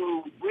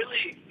who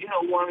really,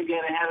 want to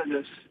get ahead of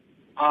this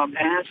and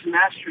have some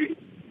mastery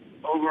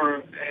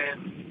over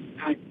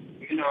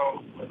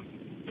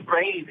the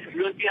brain and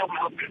really be able to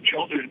help your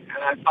children.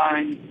 And I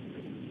find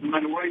no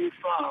matter where you're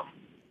from,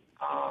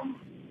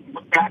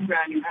 what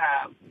background you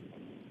have,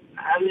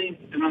 having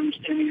an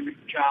understanding of your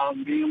child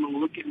and being able to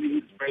look into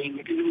his brain,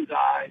 look into his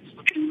eyes,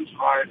 look into his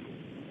heart,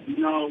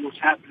 know what's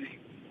happening,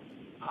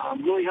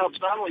 really helps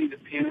not only the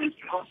parents,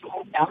 but also the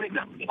whole family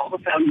members, all the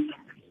family members.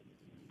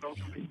 Go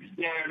from being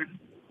scared,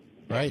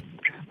 right,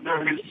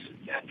 nervous,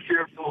 and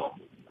fearful,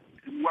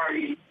 and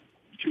worried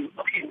to,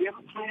 okay, we have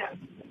a plan.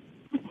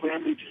 The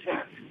plan makes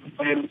sense. The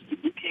plan is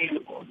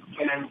duplicatable. The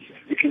plan is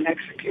we can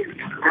execute.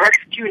 We're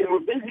executing. We're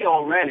busy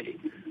already.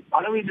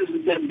 Why don't we just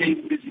get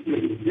busy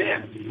doing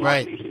this?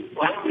 Right.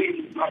 Why don't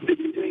we are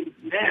busy doing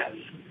this?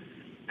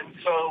 And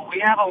so we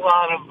have a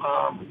lot of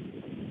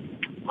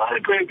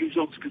great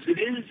results because it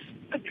is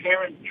a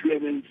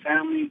parent-driven,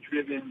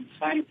 family-driven,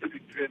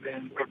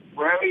 scientific-driven, but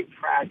very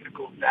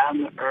practical,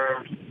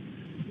 down-to-earth,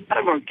 kind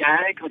of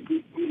organic. Like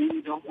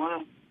we don't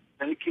want to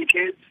medicate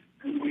kids.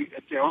 And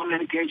if they're on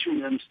medication,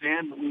 we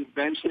understand, but we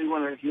eventually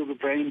want to heal the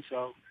brain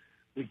so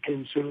we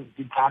can sort of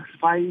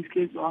detoxify these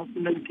kids off the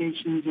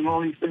medications and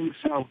all these things.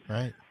 So,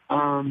 right.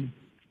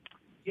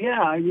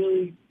 Yeah, I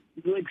really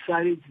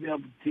excited to be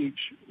able to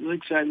teach, really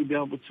excited to be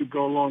able to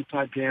go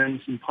alongside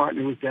parents and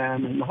partner with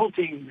them. And the whole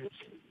team is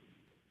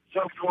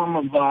some form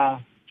of,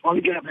 why we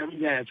get up every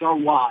day. It's our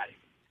why.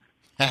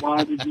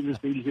 Why we do the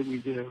things that we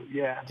do.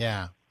 Yeah.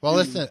 Yeah. Well,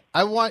 listen,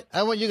 I want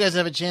you guys to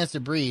have a chance to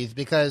breathe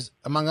because,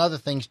 among other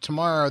things,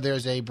 tomorrow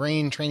there's a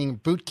brain training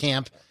boot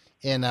camp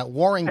in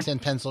Warrington,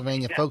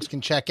 Pennsylvania. Folks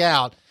can check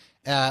out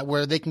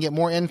where they can get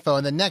more info.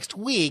 And the next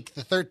week,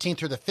 the 13th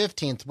through the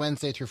 15th,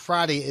 Wednesday through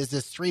Friday, is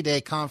this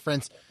 3-day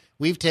conference.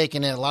 We've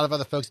taken it. A lot of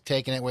other folks have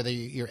taken it, where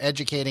you're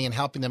educating and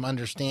helping them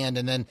understand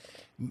and then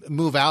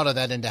move out of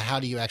that into how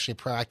do you actually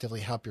proactively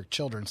help your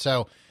children.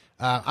 So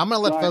I'm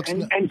going to let folks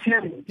know. And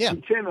Tim,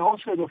 Tim,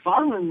 also the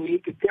following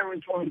week, if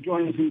parents want to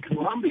join us in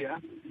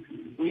Colombia,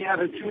 we have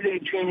a 2-day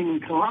training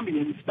in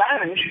Colombia in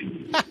Spanish.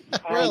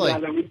 Really?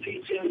 We're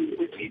teaching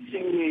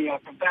the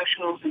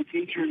professionals and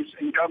teachers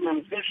and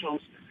government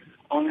officials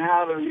on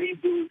how to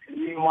reboot and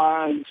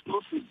rewire the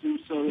school system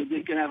so that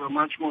they can have a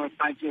much more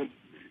effective.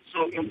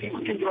 So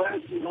people can join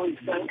us in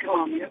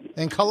Colombia.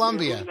 In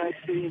Colombia. Really nice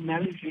city in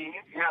Medellin.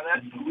 Yeah,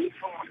 that's a week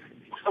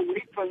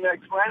from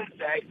next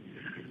Wednesday.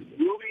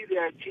 We'll be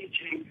there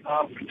teaching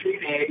for 3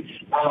 days,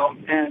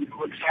 and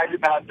we're excited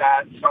about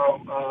that.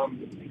 So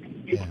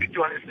you can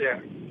join us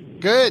there.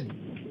 Good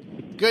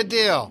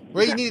deal.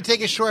 We need to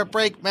take a short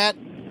break, Matt.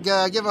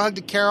 Give a hug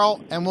to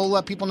Carol, and we'll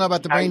let people know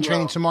about the brain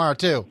training tomorrow,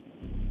 too.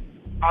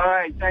 All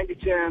right. Thank you,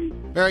 Tim.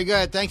 Very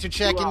good. Thanks for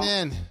checking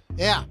in.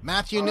 Yeah,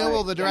 Matthew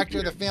Newell, the director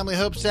of the Family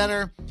Hope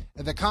Center,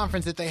 at the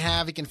conference that they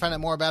have. You can find out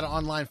more about it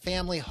online,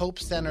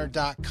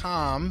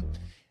 familyhopecenter.com.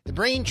 The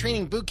brain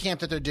training boot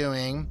camp that they're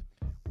doing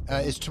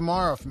is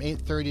tomorrow from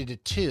 8:30 to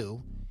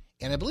 2,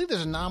 and I believe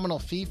there's a nominal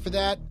fee for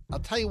that. I'll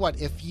tell you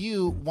what, if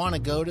you want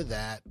to go to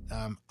that,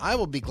 I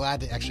will be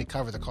glad to actually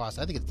cover the cost.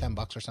 I think it's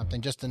 $10 or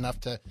something, just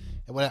enough to.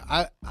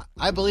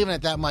 I believe in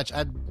it that much.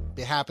 I'd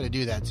be happy to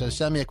do that. So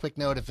send me a quick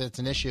note if it's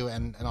an issue,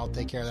 and I'll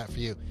take care of that for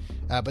you.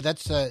 But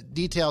that's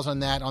details on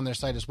that on their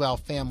site as well,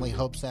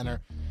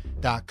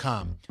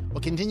 familyhopecenter.com. We'll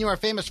continue our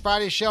Famous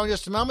Friday show in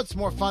just a moment. Some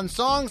more fun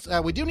songs.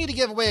 We do need to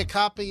give away a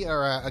copy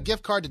or a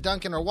gift card to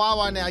Dunkin' or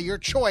Wawa now, your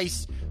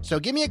choice. So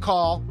give me a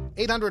call,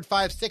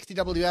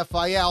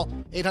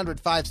 800-560-WFIL,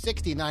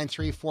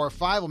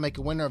 800-560-9345. We'll make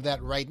a winner of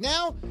that right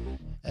now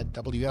at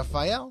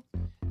WFIL.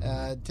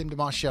 Tim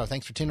DeMoss Show.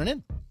 Thanks for tuning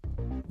in.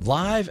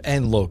 Live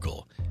and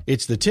local.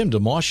 It's the Tim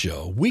DeMoss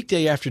Show,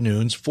 weekday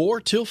afternoons 4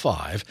 till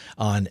 5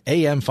 on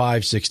AM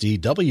 560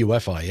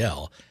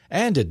 WFIL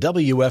and at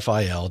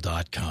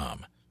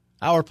WFIL.com.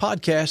 Our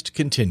podcast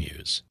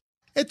continues.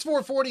 It's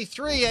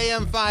 4:43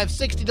 AM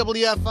 560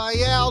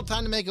 WFIL.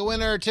 Time to make a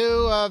winner or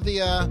two of the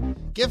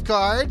gift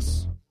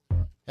cards.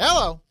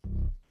 Hello.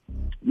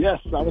 Yes,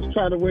 I was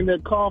trying to win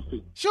that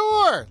coffee.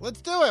 Sure, let's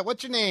do it.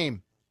 What's your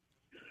name?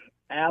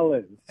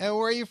 Alan. And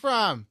where are you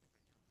from?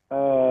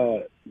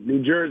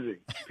 New Jersey.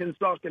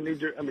 Pennsauken,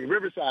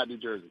 Riverside, New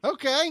Jersey.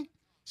 Okay.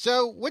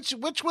 So which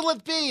will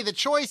it be? The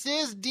choice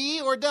is D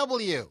or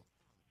W?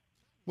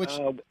 Which?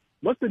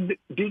 What's the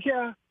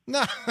decaf?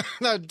 No,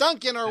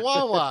 Dunkin' or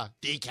Wawa.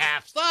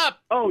 Decaf. Stop.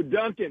 Oh,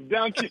 Dunkin'.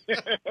 All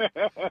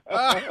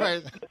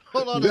right.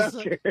 Hold on a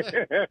second.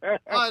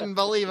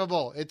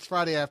 Unbelievable. It's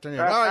Friday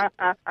afternoon. All right.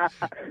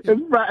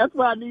 That's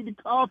why I need the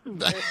coffee.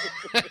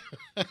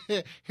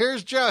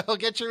 Here's Joe. He'll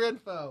get your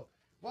info.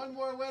 One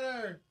more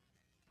winner.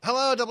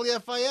 Hello,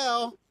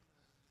 WFIL.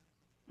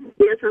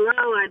 Yes, hello.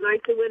 I'd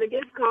like to win a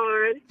gift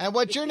card. And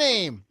what's your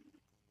name?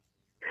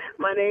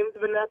 My name's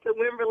Vanessa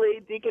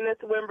Wimberly, Deaconess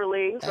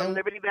Wimberly from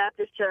Liberty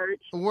Baptist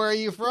Church. Where are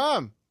you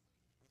from?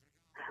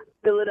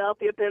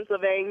 Philadelphia,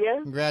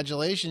 Pennsylvania.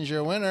 Congratulations, you're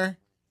a winner.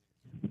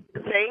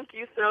 Thank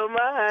you so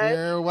much.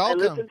 You're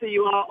welcome. I listen to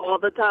you all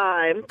the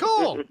time.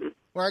 Cool.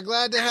 We're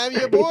glad to have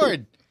you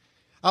aboard.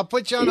 I'll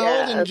put you on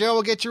hold, and Joe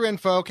will get your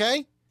info,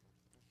 okay?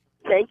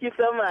 Thank you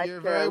so much. You're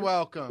very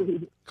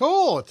welcome.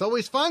 Cool. It's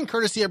always fun,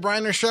 courtesy of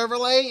Bryner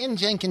Chevrolet in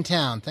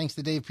Jenkintown. Thanks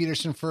to Dave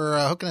Peterson for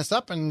hooking us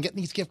up and getting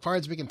these gift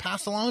cards we can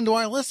pass along to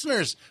our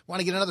listeners. Want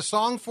to get another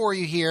song for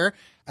you here.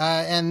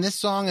 And this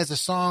song is a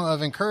song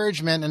of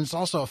encouragement, and it's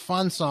also a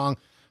fun song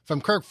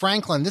from Kirk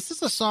Franklin. This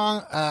is a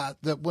song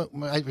that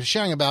I was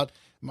sharing about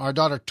our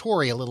daughter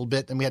Tori a little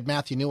bit, and we had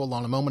Matthew Newell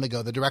on a moment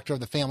ago, the director of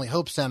the Family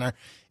Hope Center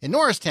in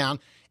Norristown.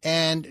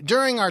 And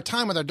during our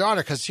time with our daughter,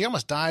 because she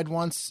almost died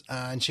once,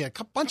 and she had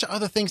a bunch of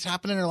other things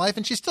happen in her life,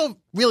 and she's still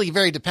really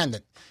very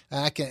dependent.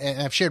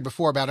 And I've shared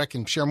before about her. I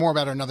can share more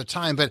about her another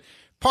time. But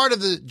part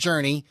of the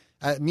journey,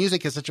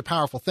 music is such a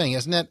powerful thing,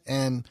 isn't it?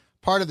 And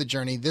part of the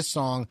journey, this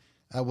song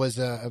was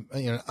an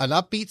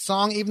upbeat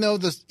song, even though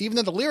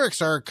the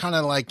lyrics are kind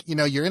of like,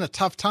 you're in a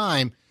tough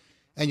time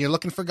and you're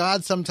looking for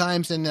God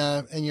sometimes, and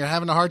you're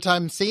having a hard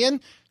time seeing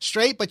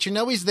straight, but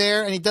he's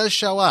there, and he does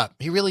show up.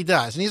 He really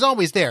does, and he's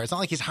always there. It's not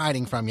like he's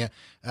hiding from you.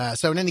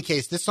 So in any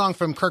case, this song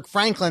from Kirk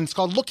Franklin, it's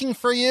called Looking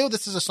for You.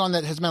 This is a song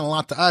that has meant a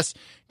lot to us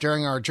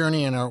during our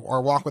journey and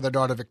our walk with our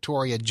daughter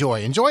Victoria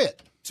Joy. Enjoy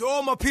it. To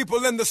all my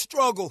people in the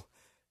struggle,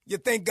 you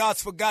think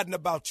God's forgotten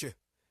about you.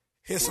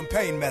 Here's some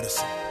pain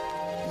medicine.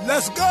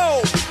 Let's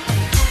go!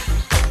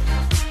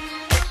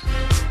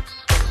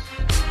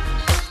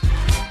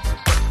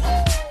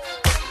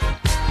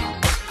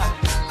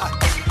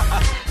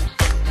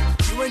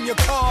 In your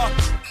car,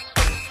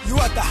 you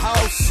at the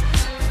house,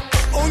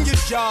 on your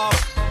job,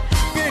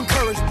 be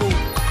encouraged, boo.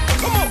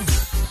 Come on.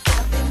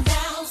 I've been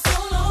down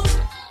so long,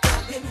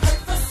 I've been hurt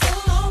for so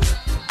long.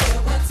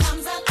 There were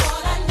times I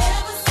thought I'd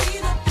never see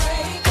the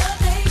break of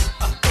day.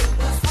 It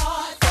was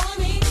hard for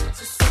me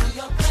to see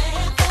your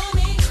plan for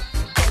me,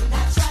 and I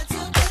tried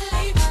to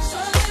believe,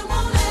 sure it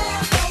won't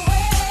ever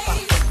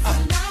wait.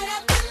 Night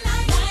after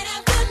night, night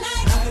after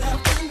night, night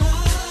after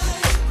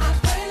night, I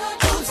pray Lord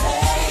don't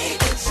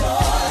take the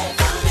joy.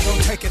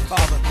 Don't take it,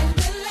 Father. And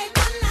then late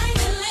one night,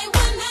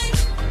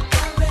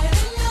 I read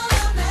in your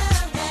love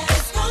letter that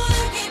it's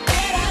gonna get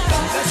better.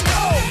 Let's go.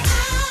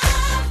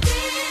 I've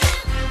been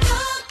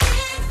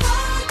looking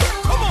for you.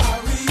 Come on. I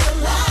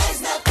realize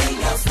nothing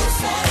else will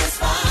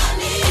satisfy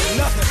me.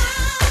 Nothing.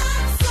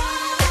 I'm so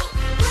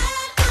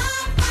glad I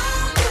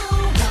found you.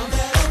 Now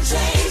that I'm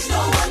changed,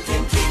 no one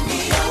can keep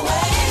me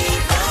away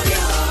from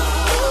you.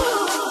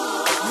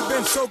 You've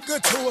been so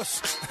good to us.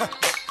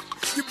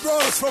 You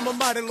brought us from a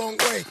mighty long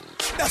way.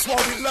 That's why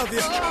we love you.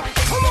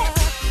 Come on.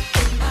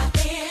 My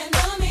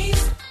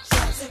enemies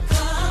tried to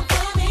come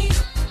for me,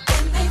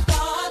 and they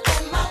thought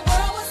that my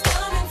world was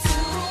coming to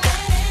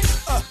an end.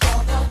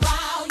 All the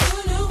while you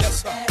knew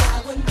that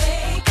I would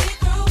make it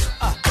through.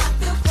 I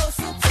feel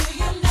closer to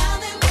you now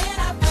than when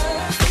I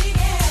first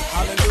began.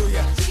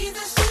 Hallelujah.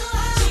 Jesus, you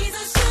are.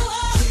 Jesus, you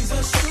are.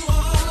 Jesus, you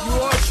are. You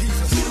are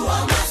Jesus. You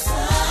are my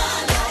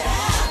sunlight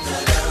after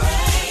the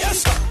rain. Yes,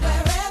 sir.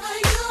 Wherever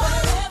you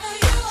are,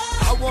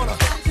 I wanna.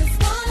 I just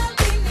wanna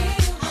be near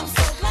you. I'm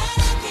so glad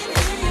I can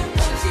hear you.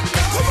 Don't you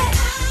know Come on.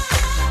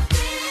 I've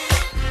been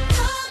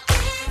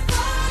looking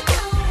for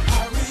you.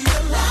 I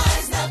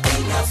realize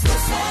nothing else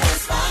will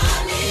satisfy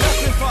me.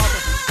 Nothing, Father.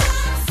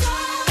 I'm so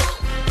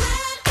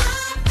glad I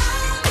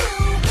found you.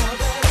 Now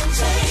that I'm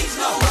changed,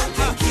 no one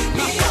can keep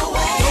me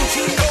away. Don't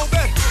you know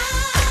that?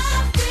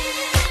 I've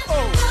been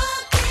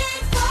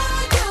looking for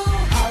you.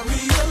 I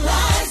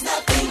realize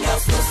nothing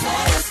else will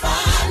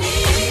satisfy me.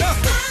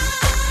 Nothing.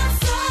 I'm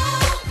so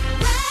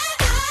glad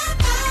I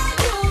found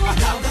you.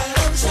 Now that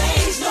I'm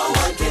changed, no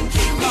one can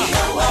keep me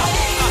away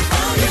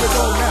from Here we you.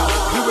 go now.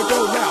 Here we go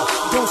now.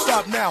 Don't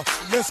stop now.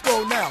 Let's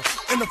go now.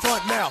 In the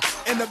front now.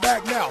 In the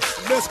back now.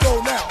 Let's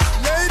go now.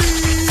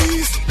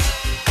 Ladies.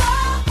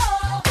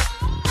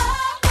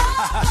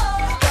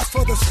 That's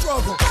for the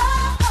struggle.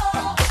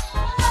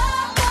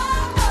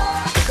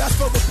 That's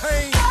for the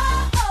pain.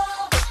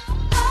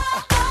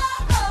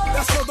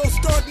 That's for those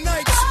dark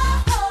nights.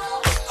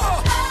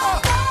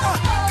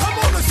 Come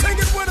on and sing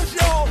it with us,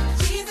 y'all.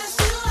 Jesus,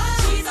 you are.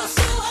 Jesus,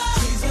 you are.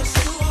 Jesus,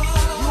 you are.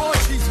 You are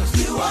Jesus.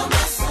 You are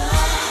my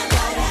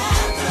sunlight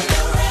after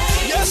the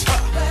rain. Yes, sir.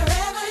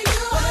 Wherever you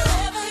are,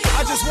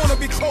 I just want to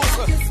be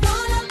closer. just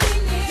wanna be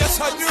near. Yes,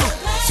 I do.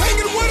 Sing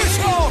it with us,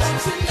 y'all. I've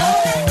been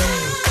looking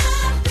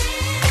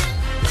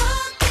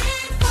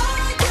for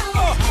you.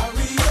 I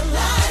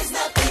realize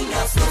nothing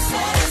else will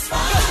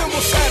satisfy Nothing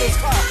will me.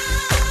 satisfy.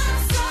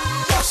 I'm so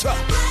Yes, sir.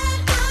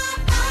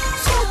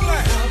 So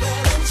glad. glad that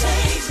I'm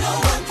changed. No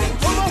one can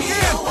Come keep on, me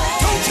again. away.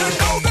 Don't you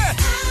know that?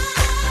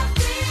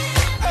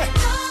 Hey,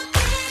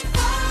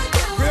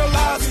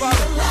 realize,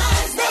 Father,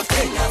 Realize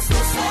nothing else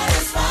will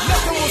satisfy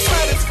nothing will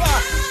satisfy.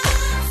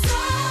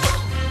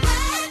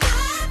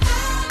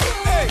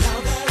 Hey, Now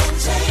that I'm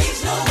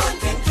changed, no one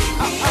can keep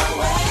me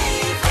away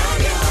from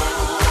you.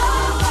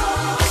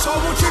 so I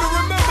want you to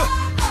remember,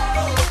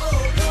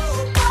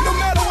 no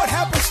matter what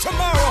happens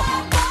tomorrow,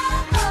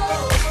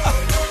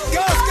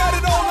 God's got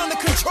it all under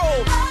control.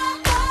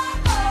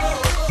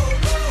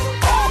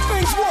 All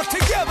things work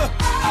together.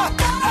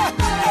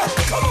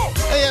 Come on.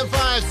 AM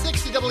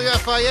 560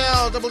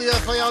 WFIL,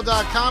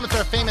 WFIL.com. It's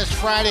our famous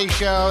Friday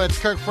show. It's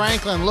Kirk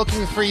Franklin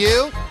looking for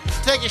you.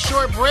 Take a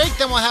short break,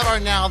 then we'll have our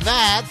Now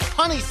That's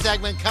Punny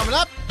segment coming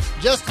up.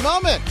 Just a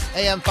moment.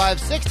 AM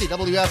 560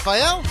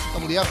 WFIL,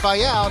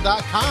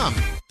 WFIL.com.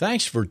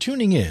 Thanks for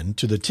tuning in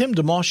to the Tim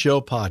DeMoss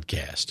Show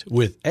podcast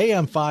with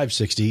AM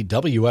 560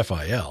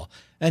 WFIL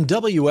and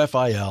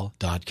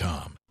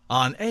WFIL.com.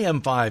 On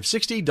AM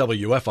 560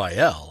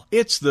 WFIL,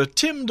 it's the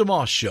Tim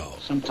DeMoss Show.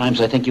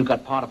 Sometimes I think you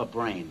got part of a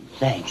brain.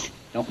 Thanks.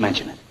 Don't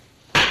mention it.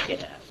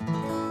 Yeah.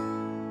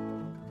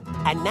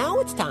 And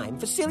now it's time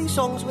for Silly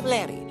Songs with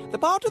Larry, the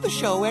part of the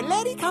show where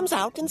Larry comes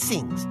out and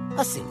sings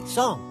a silly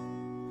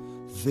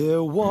song.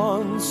 There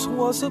once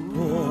was a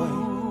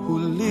boy who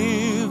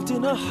lived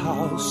in a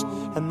house,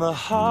 and the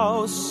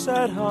house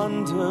sat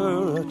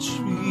under a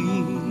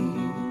tree.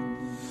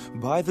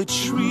 By the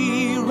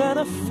tree ran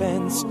a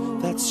fence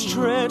that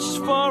stretched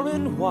far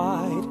and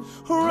wide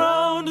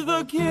around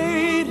the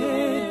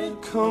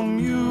gated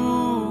community.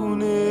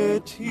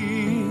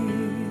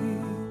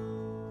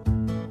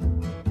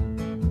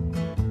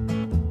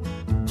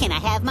 Can I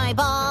have my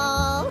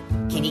ball?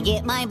 Can you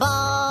get my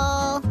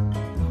ball?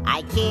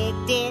 I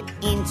kicked it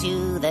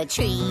into the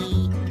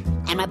tree,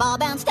 and my ball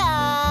bounced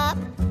up,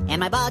 and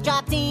my ball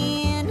dropped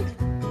in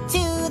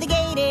to the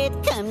gated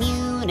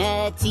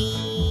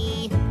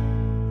community.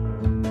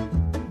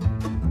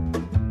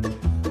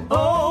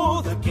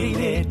 Oh, the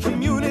gated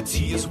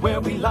community is where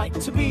we like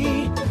to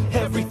be.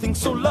 Everything's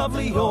so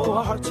lovely, oh,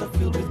 our hearts are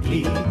filled with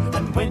glee.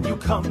 And when you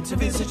come to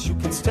visit, you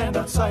can stand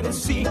outside and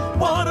see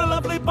what a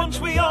lovely bunch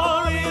we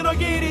are in our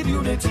gated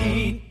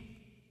unity.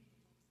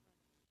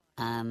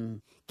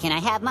 Can I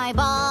have my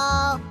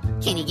ball?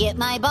 Can you get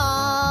my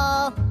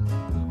ball?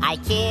 I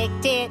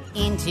kicked it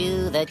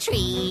into the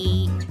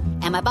tree,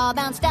 and my ball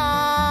bounced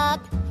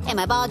up, and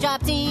my ball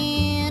dropped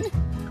in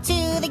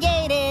to the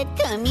gated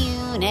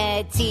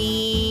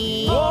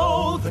community.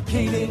 Oh, the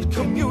gated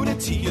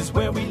community is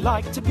where we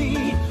like to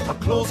be. Our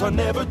clothes are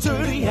never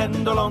dirty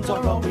and our lawns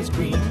are always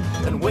green.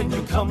 And when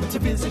you come to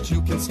visit,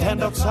 you can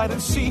stand outside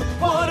and see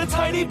what a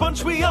tiny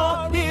bunch we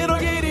are in our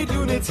gated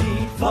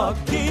unity. The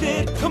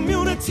gated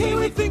community,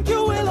 we think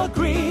you will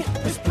agree,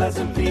 is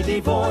pleasantly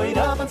devoid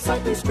of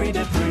unsightly stray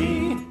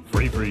debris.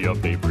 Free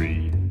of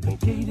debris.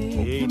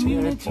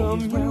 Gated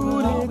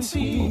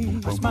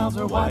community. Our smiles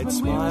are wide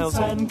smiles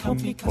and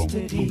comfy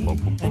custody.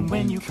 And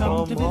when you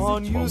come to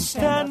visit, you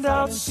stand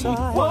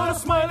outside. What a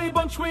smiley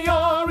bunch we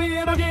are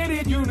in our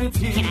gated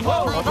unity.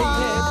 Oh, our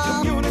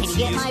gated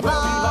community is where we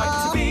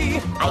like to be.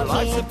 Our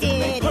lives have been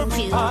made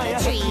perfect by a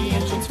happy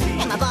entrance fee.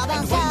 And my ball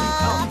bounced up, and when you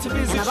come to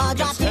visit, my ball you can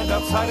dropped stand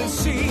outside and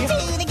see to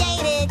the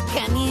gated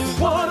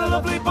community. What a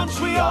lovely bunch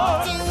we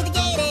are. To the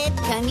gated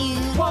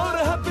community. What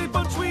a happy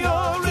bunch we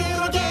are in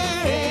our gated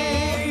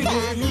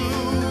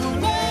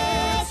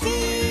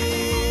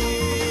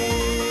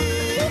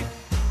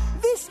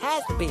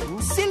Has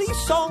been Silly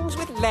Songs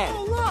with Larry.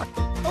 Oh, look,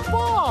 a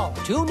ball.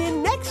 Tune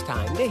in next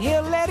time to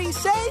hear Larry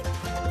say,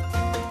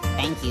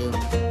 thank you.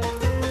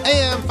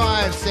 AM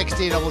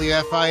 560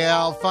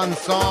 WFIL, fun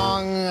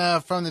song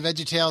from the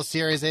VeggieTales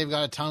series. They've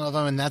got a ton of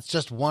them, and that's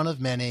just one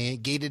of many.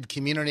 Gated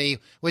Community,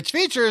 which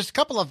features a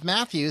couple of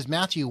Matthews.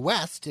 Matthew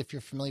West, if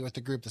you're familiar with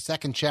the group, the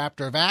second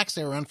chapter of Acts.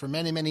 They were around for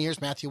many, many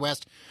years. Matthew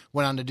West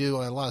went on to do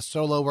a lot of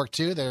solo work,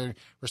 too. They're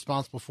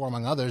responsible for,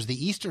 among others,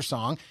 the Easter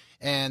song.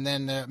 And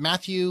then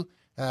Matthew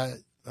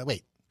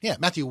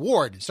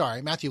Ward.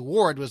 Sorry, Matthew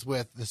Ward was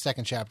with the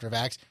second chapter of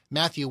Acts.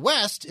 Matthew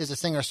West is a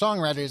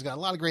singer-songwriter. He's got a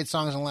lot of great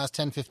songs in the last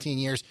 10, 15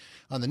 years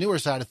on the newer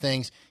side of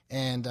things,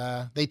 and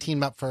they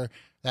teamed up for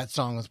that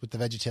song with the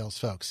VeggieTales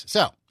folks.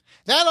 So,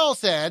 that all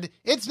said,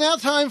 it's now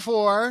time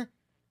for...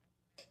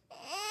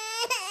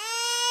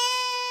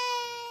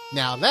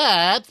 Now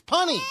that's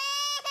punny.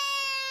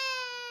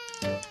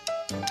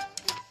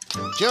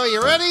 Joe,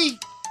 you ready?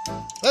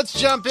 Let's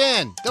jump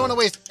in. Don't want to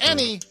waste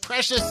any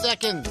precious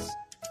seconds.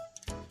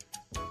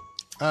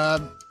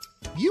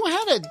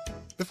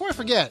 Before I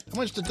forget, I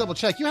want just to double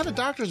check. You had a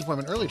doctor's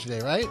appointment earlier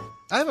today, right?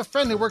 I have a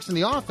friend who works in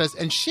the office,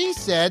 and she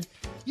said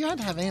you had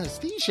to have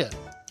anesthesia.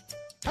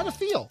 How'd it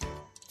feel?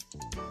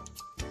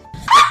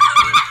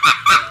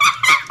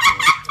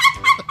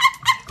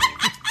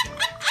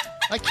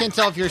 I can't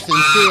tell if you're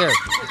sincere.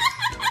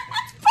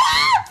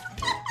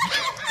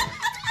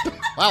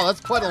 Wow,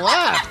 that's quite a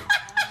laugh.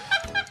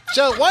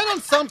 Joe, why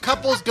don't some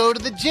couples go to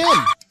the gym?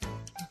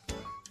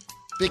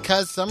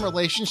 Because some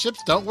relationships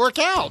don't work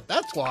out.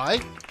 That's why.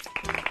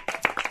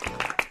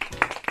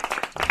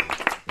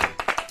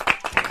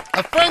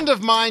 A friend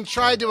of mine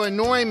tried to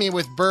annoy me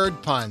with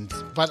bird puns,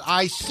 but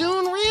I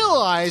soon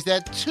realized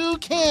that two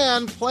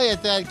can play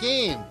at that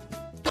game.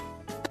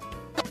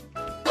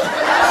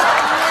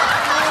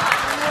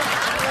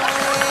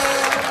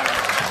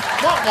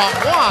 Wah, wah,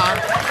 wah.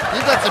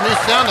 You've got some new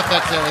sound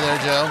effects over there,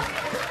 Joe.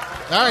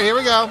 All right, here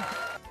we go.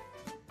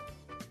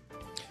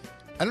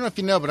 I don't know if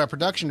you know, but our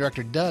production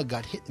director, Doug,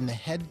 got hit in the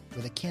head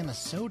with a can of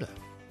soda.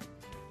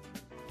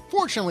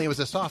 Fortunately, it was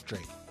a soft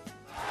drink.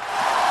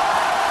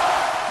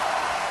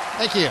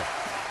 Thank you.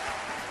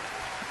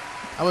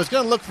 I was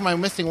going to look for my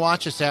missing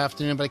watch this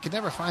afternoon, but I could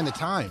never find the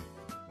time.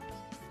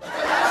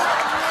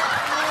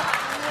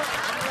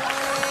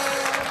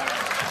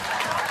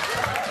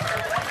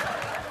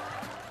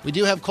 We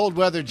do have cold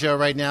weather, Joe,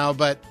 right now,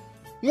 but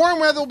warm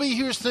weather will be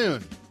here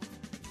soon.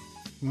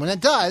 When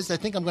it does, I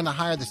think I'm going to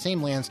hire the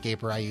same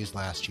landscaper I used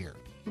last year.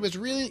 He was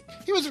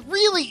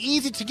really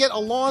easy to get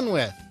along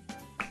with.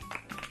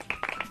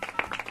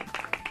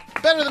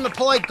 Better than a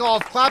polite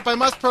golf clap, I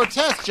must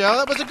protest, Joe.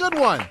 That was a good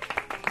one.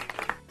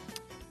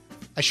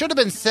 I should have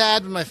been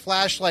sad when my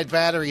flashlight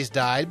batteries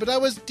died, but I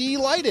was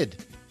delighted.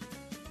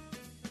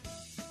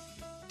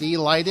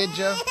 Delighted,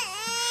 Joe?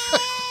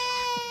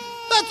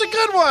 That's a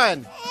good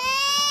one!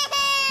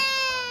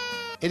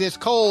 It is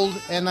cold,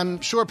 and I'm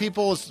sure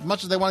people, as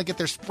much as they want to get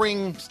their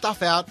spring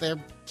stuff out,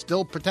 they're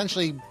still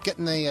potentially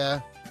getting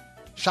the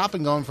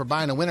shopping going for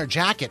buying a winter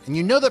jacket. And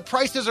you know that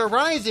prices are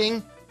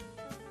rising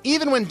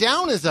even when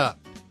down is up.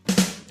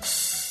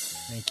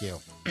 Thank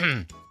you.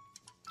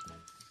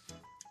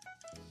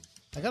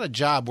 I got a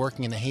job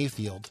working in a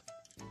hayfield.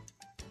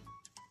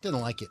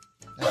 Didn't like it.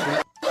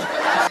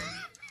 I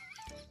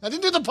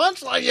didn't do the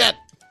punchline yet.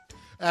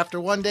 After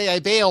one day, I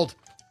bailed.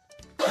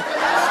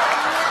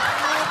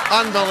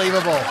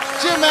 Unbelievable.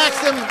 Jim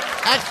Maxim,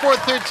 Act 4,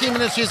 13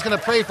 minutes. She's going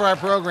to pray for our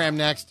program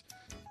next.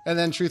 And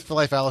then Truth for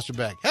Life, Alistair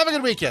Begg. Have a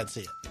good weekend.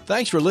 See you.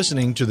 Thanks for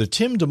listening to the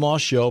Tim DeMoss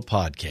Show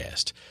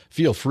podcast.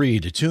 Feel free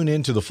to tune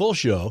in to the full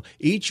show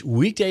each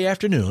weekday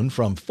afternoon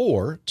from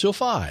 4 till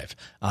 5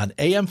 on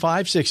AM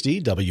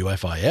 560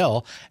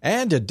 WFIL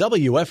and at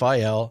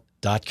WFIL.com.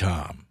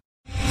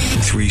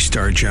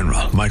 3-star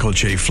General Michael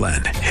J.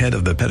 Flynn, head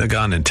of the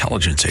Pentagon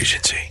Intelligence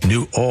Agency,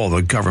 knew all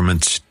the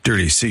government's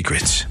dirty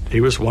secrets.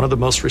 He was one of the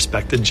most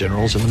respected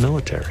generals in the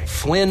military.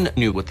 Flynn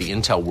knew what the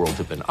intel world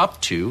had been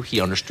up to.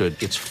 He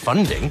understood its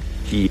funding.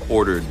 He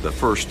ordered the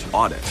first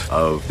audit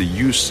of the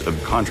use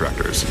of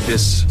contractors.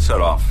 This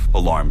set off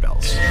alarm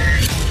bells.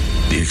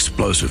 The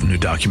explosive new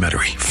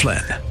documentary,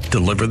 Flynn,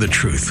 Deliver the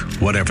Truth,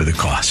 Whatever the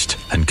Cost,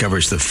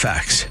 uncovers the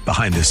facts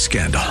behind this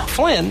scandal.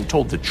 Flynn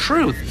told the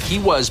truth. He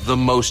was the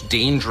most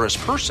dangerous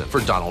person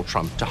for Donald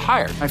Trump to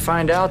hire. I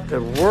find out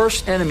the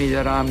worst enemy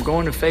that I'm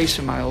going to face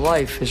in my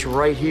life is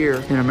right here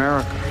in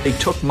America. They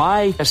took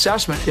my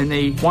assessment and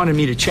they wanted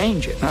me to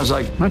change it. And I was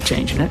like, I'm not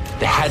changing it.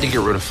 They had to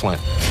get rid of Flynn.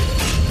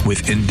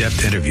 With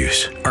in-depth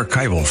interviews,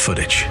 archival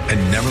footage,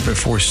 and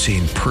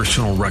never-before-seen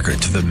personal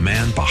records of the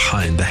man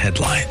behind the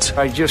headlines.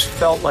 I just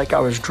felt like I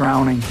was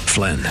drowning.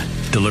 Flynn,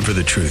 Deliver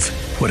the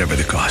Truth, Whatever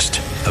the Cost.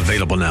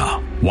 Available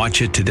now.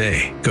 Watch it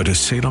today. Go to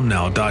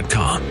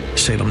salemnow.com.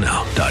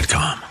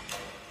 salemnow.com.